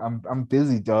this thing? I'm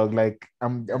busy, dog. Like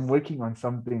I'm working on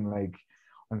something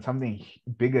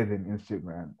bigger than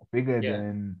Instagram, bigger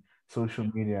than social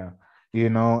media,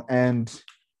 and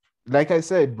like I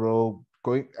said, bro,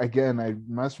 going again, I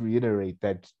must reiterate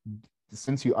that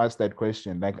since you asked that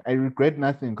question, like I regret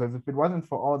nothing because if it wasn't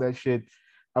for all that shit,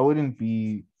 I wouldn't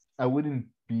be,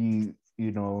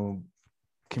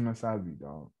 Kimosabe,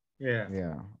 dog.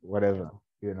 Yeah, whatever.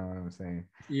 You know what I'm saying?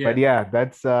 Yeah. But yeah,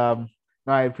 that's no,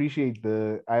 I appreciate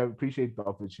the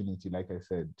opportunity, like I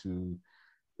said, to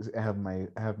have my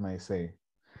say.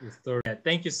 The story. Yeah,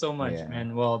 thank you so much,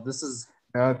 man. Well, this is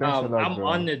thanks a lot, I'm bro.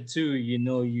 honored too.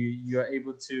 You're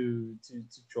able to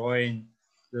join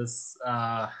this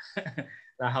the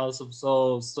House of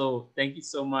Soul. So thank you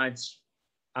so much.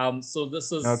 So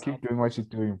this is keep doing what you're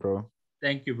doing, bro.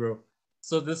 Thank you, bro.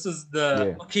 So this is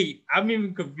okay. I'm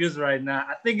even confused right now.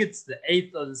 I think it's the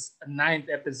 8th or the 9th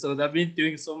episode. I've been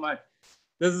doing so much.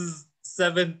 This is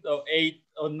 7th or 8th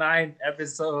or 9th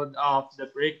episode of the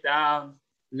Breakdown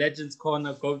Legends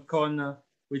Corner, Gold Corner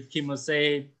with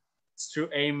Kimosabe, Stu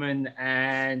Amon,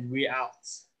 and we out.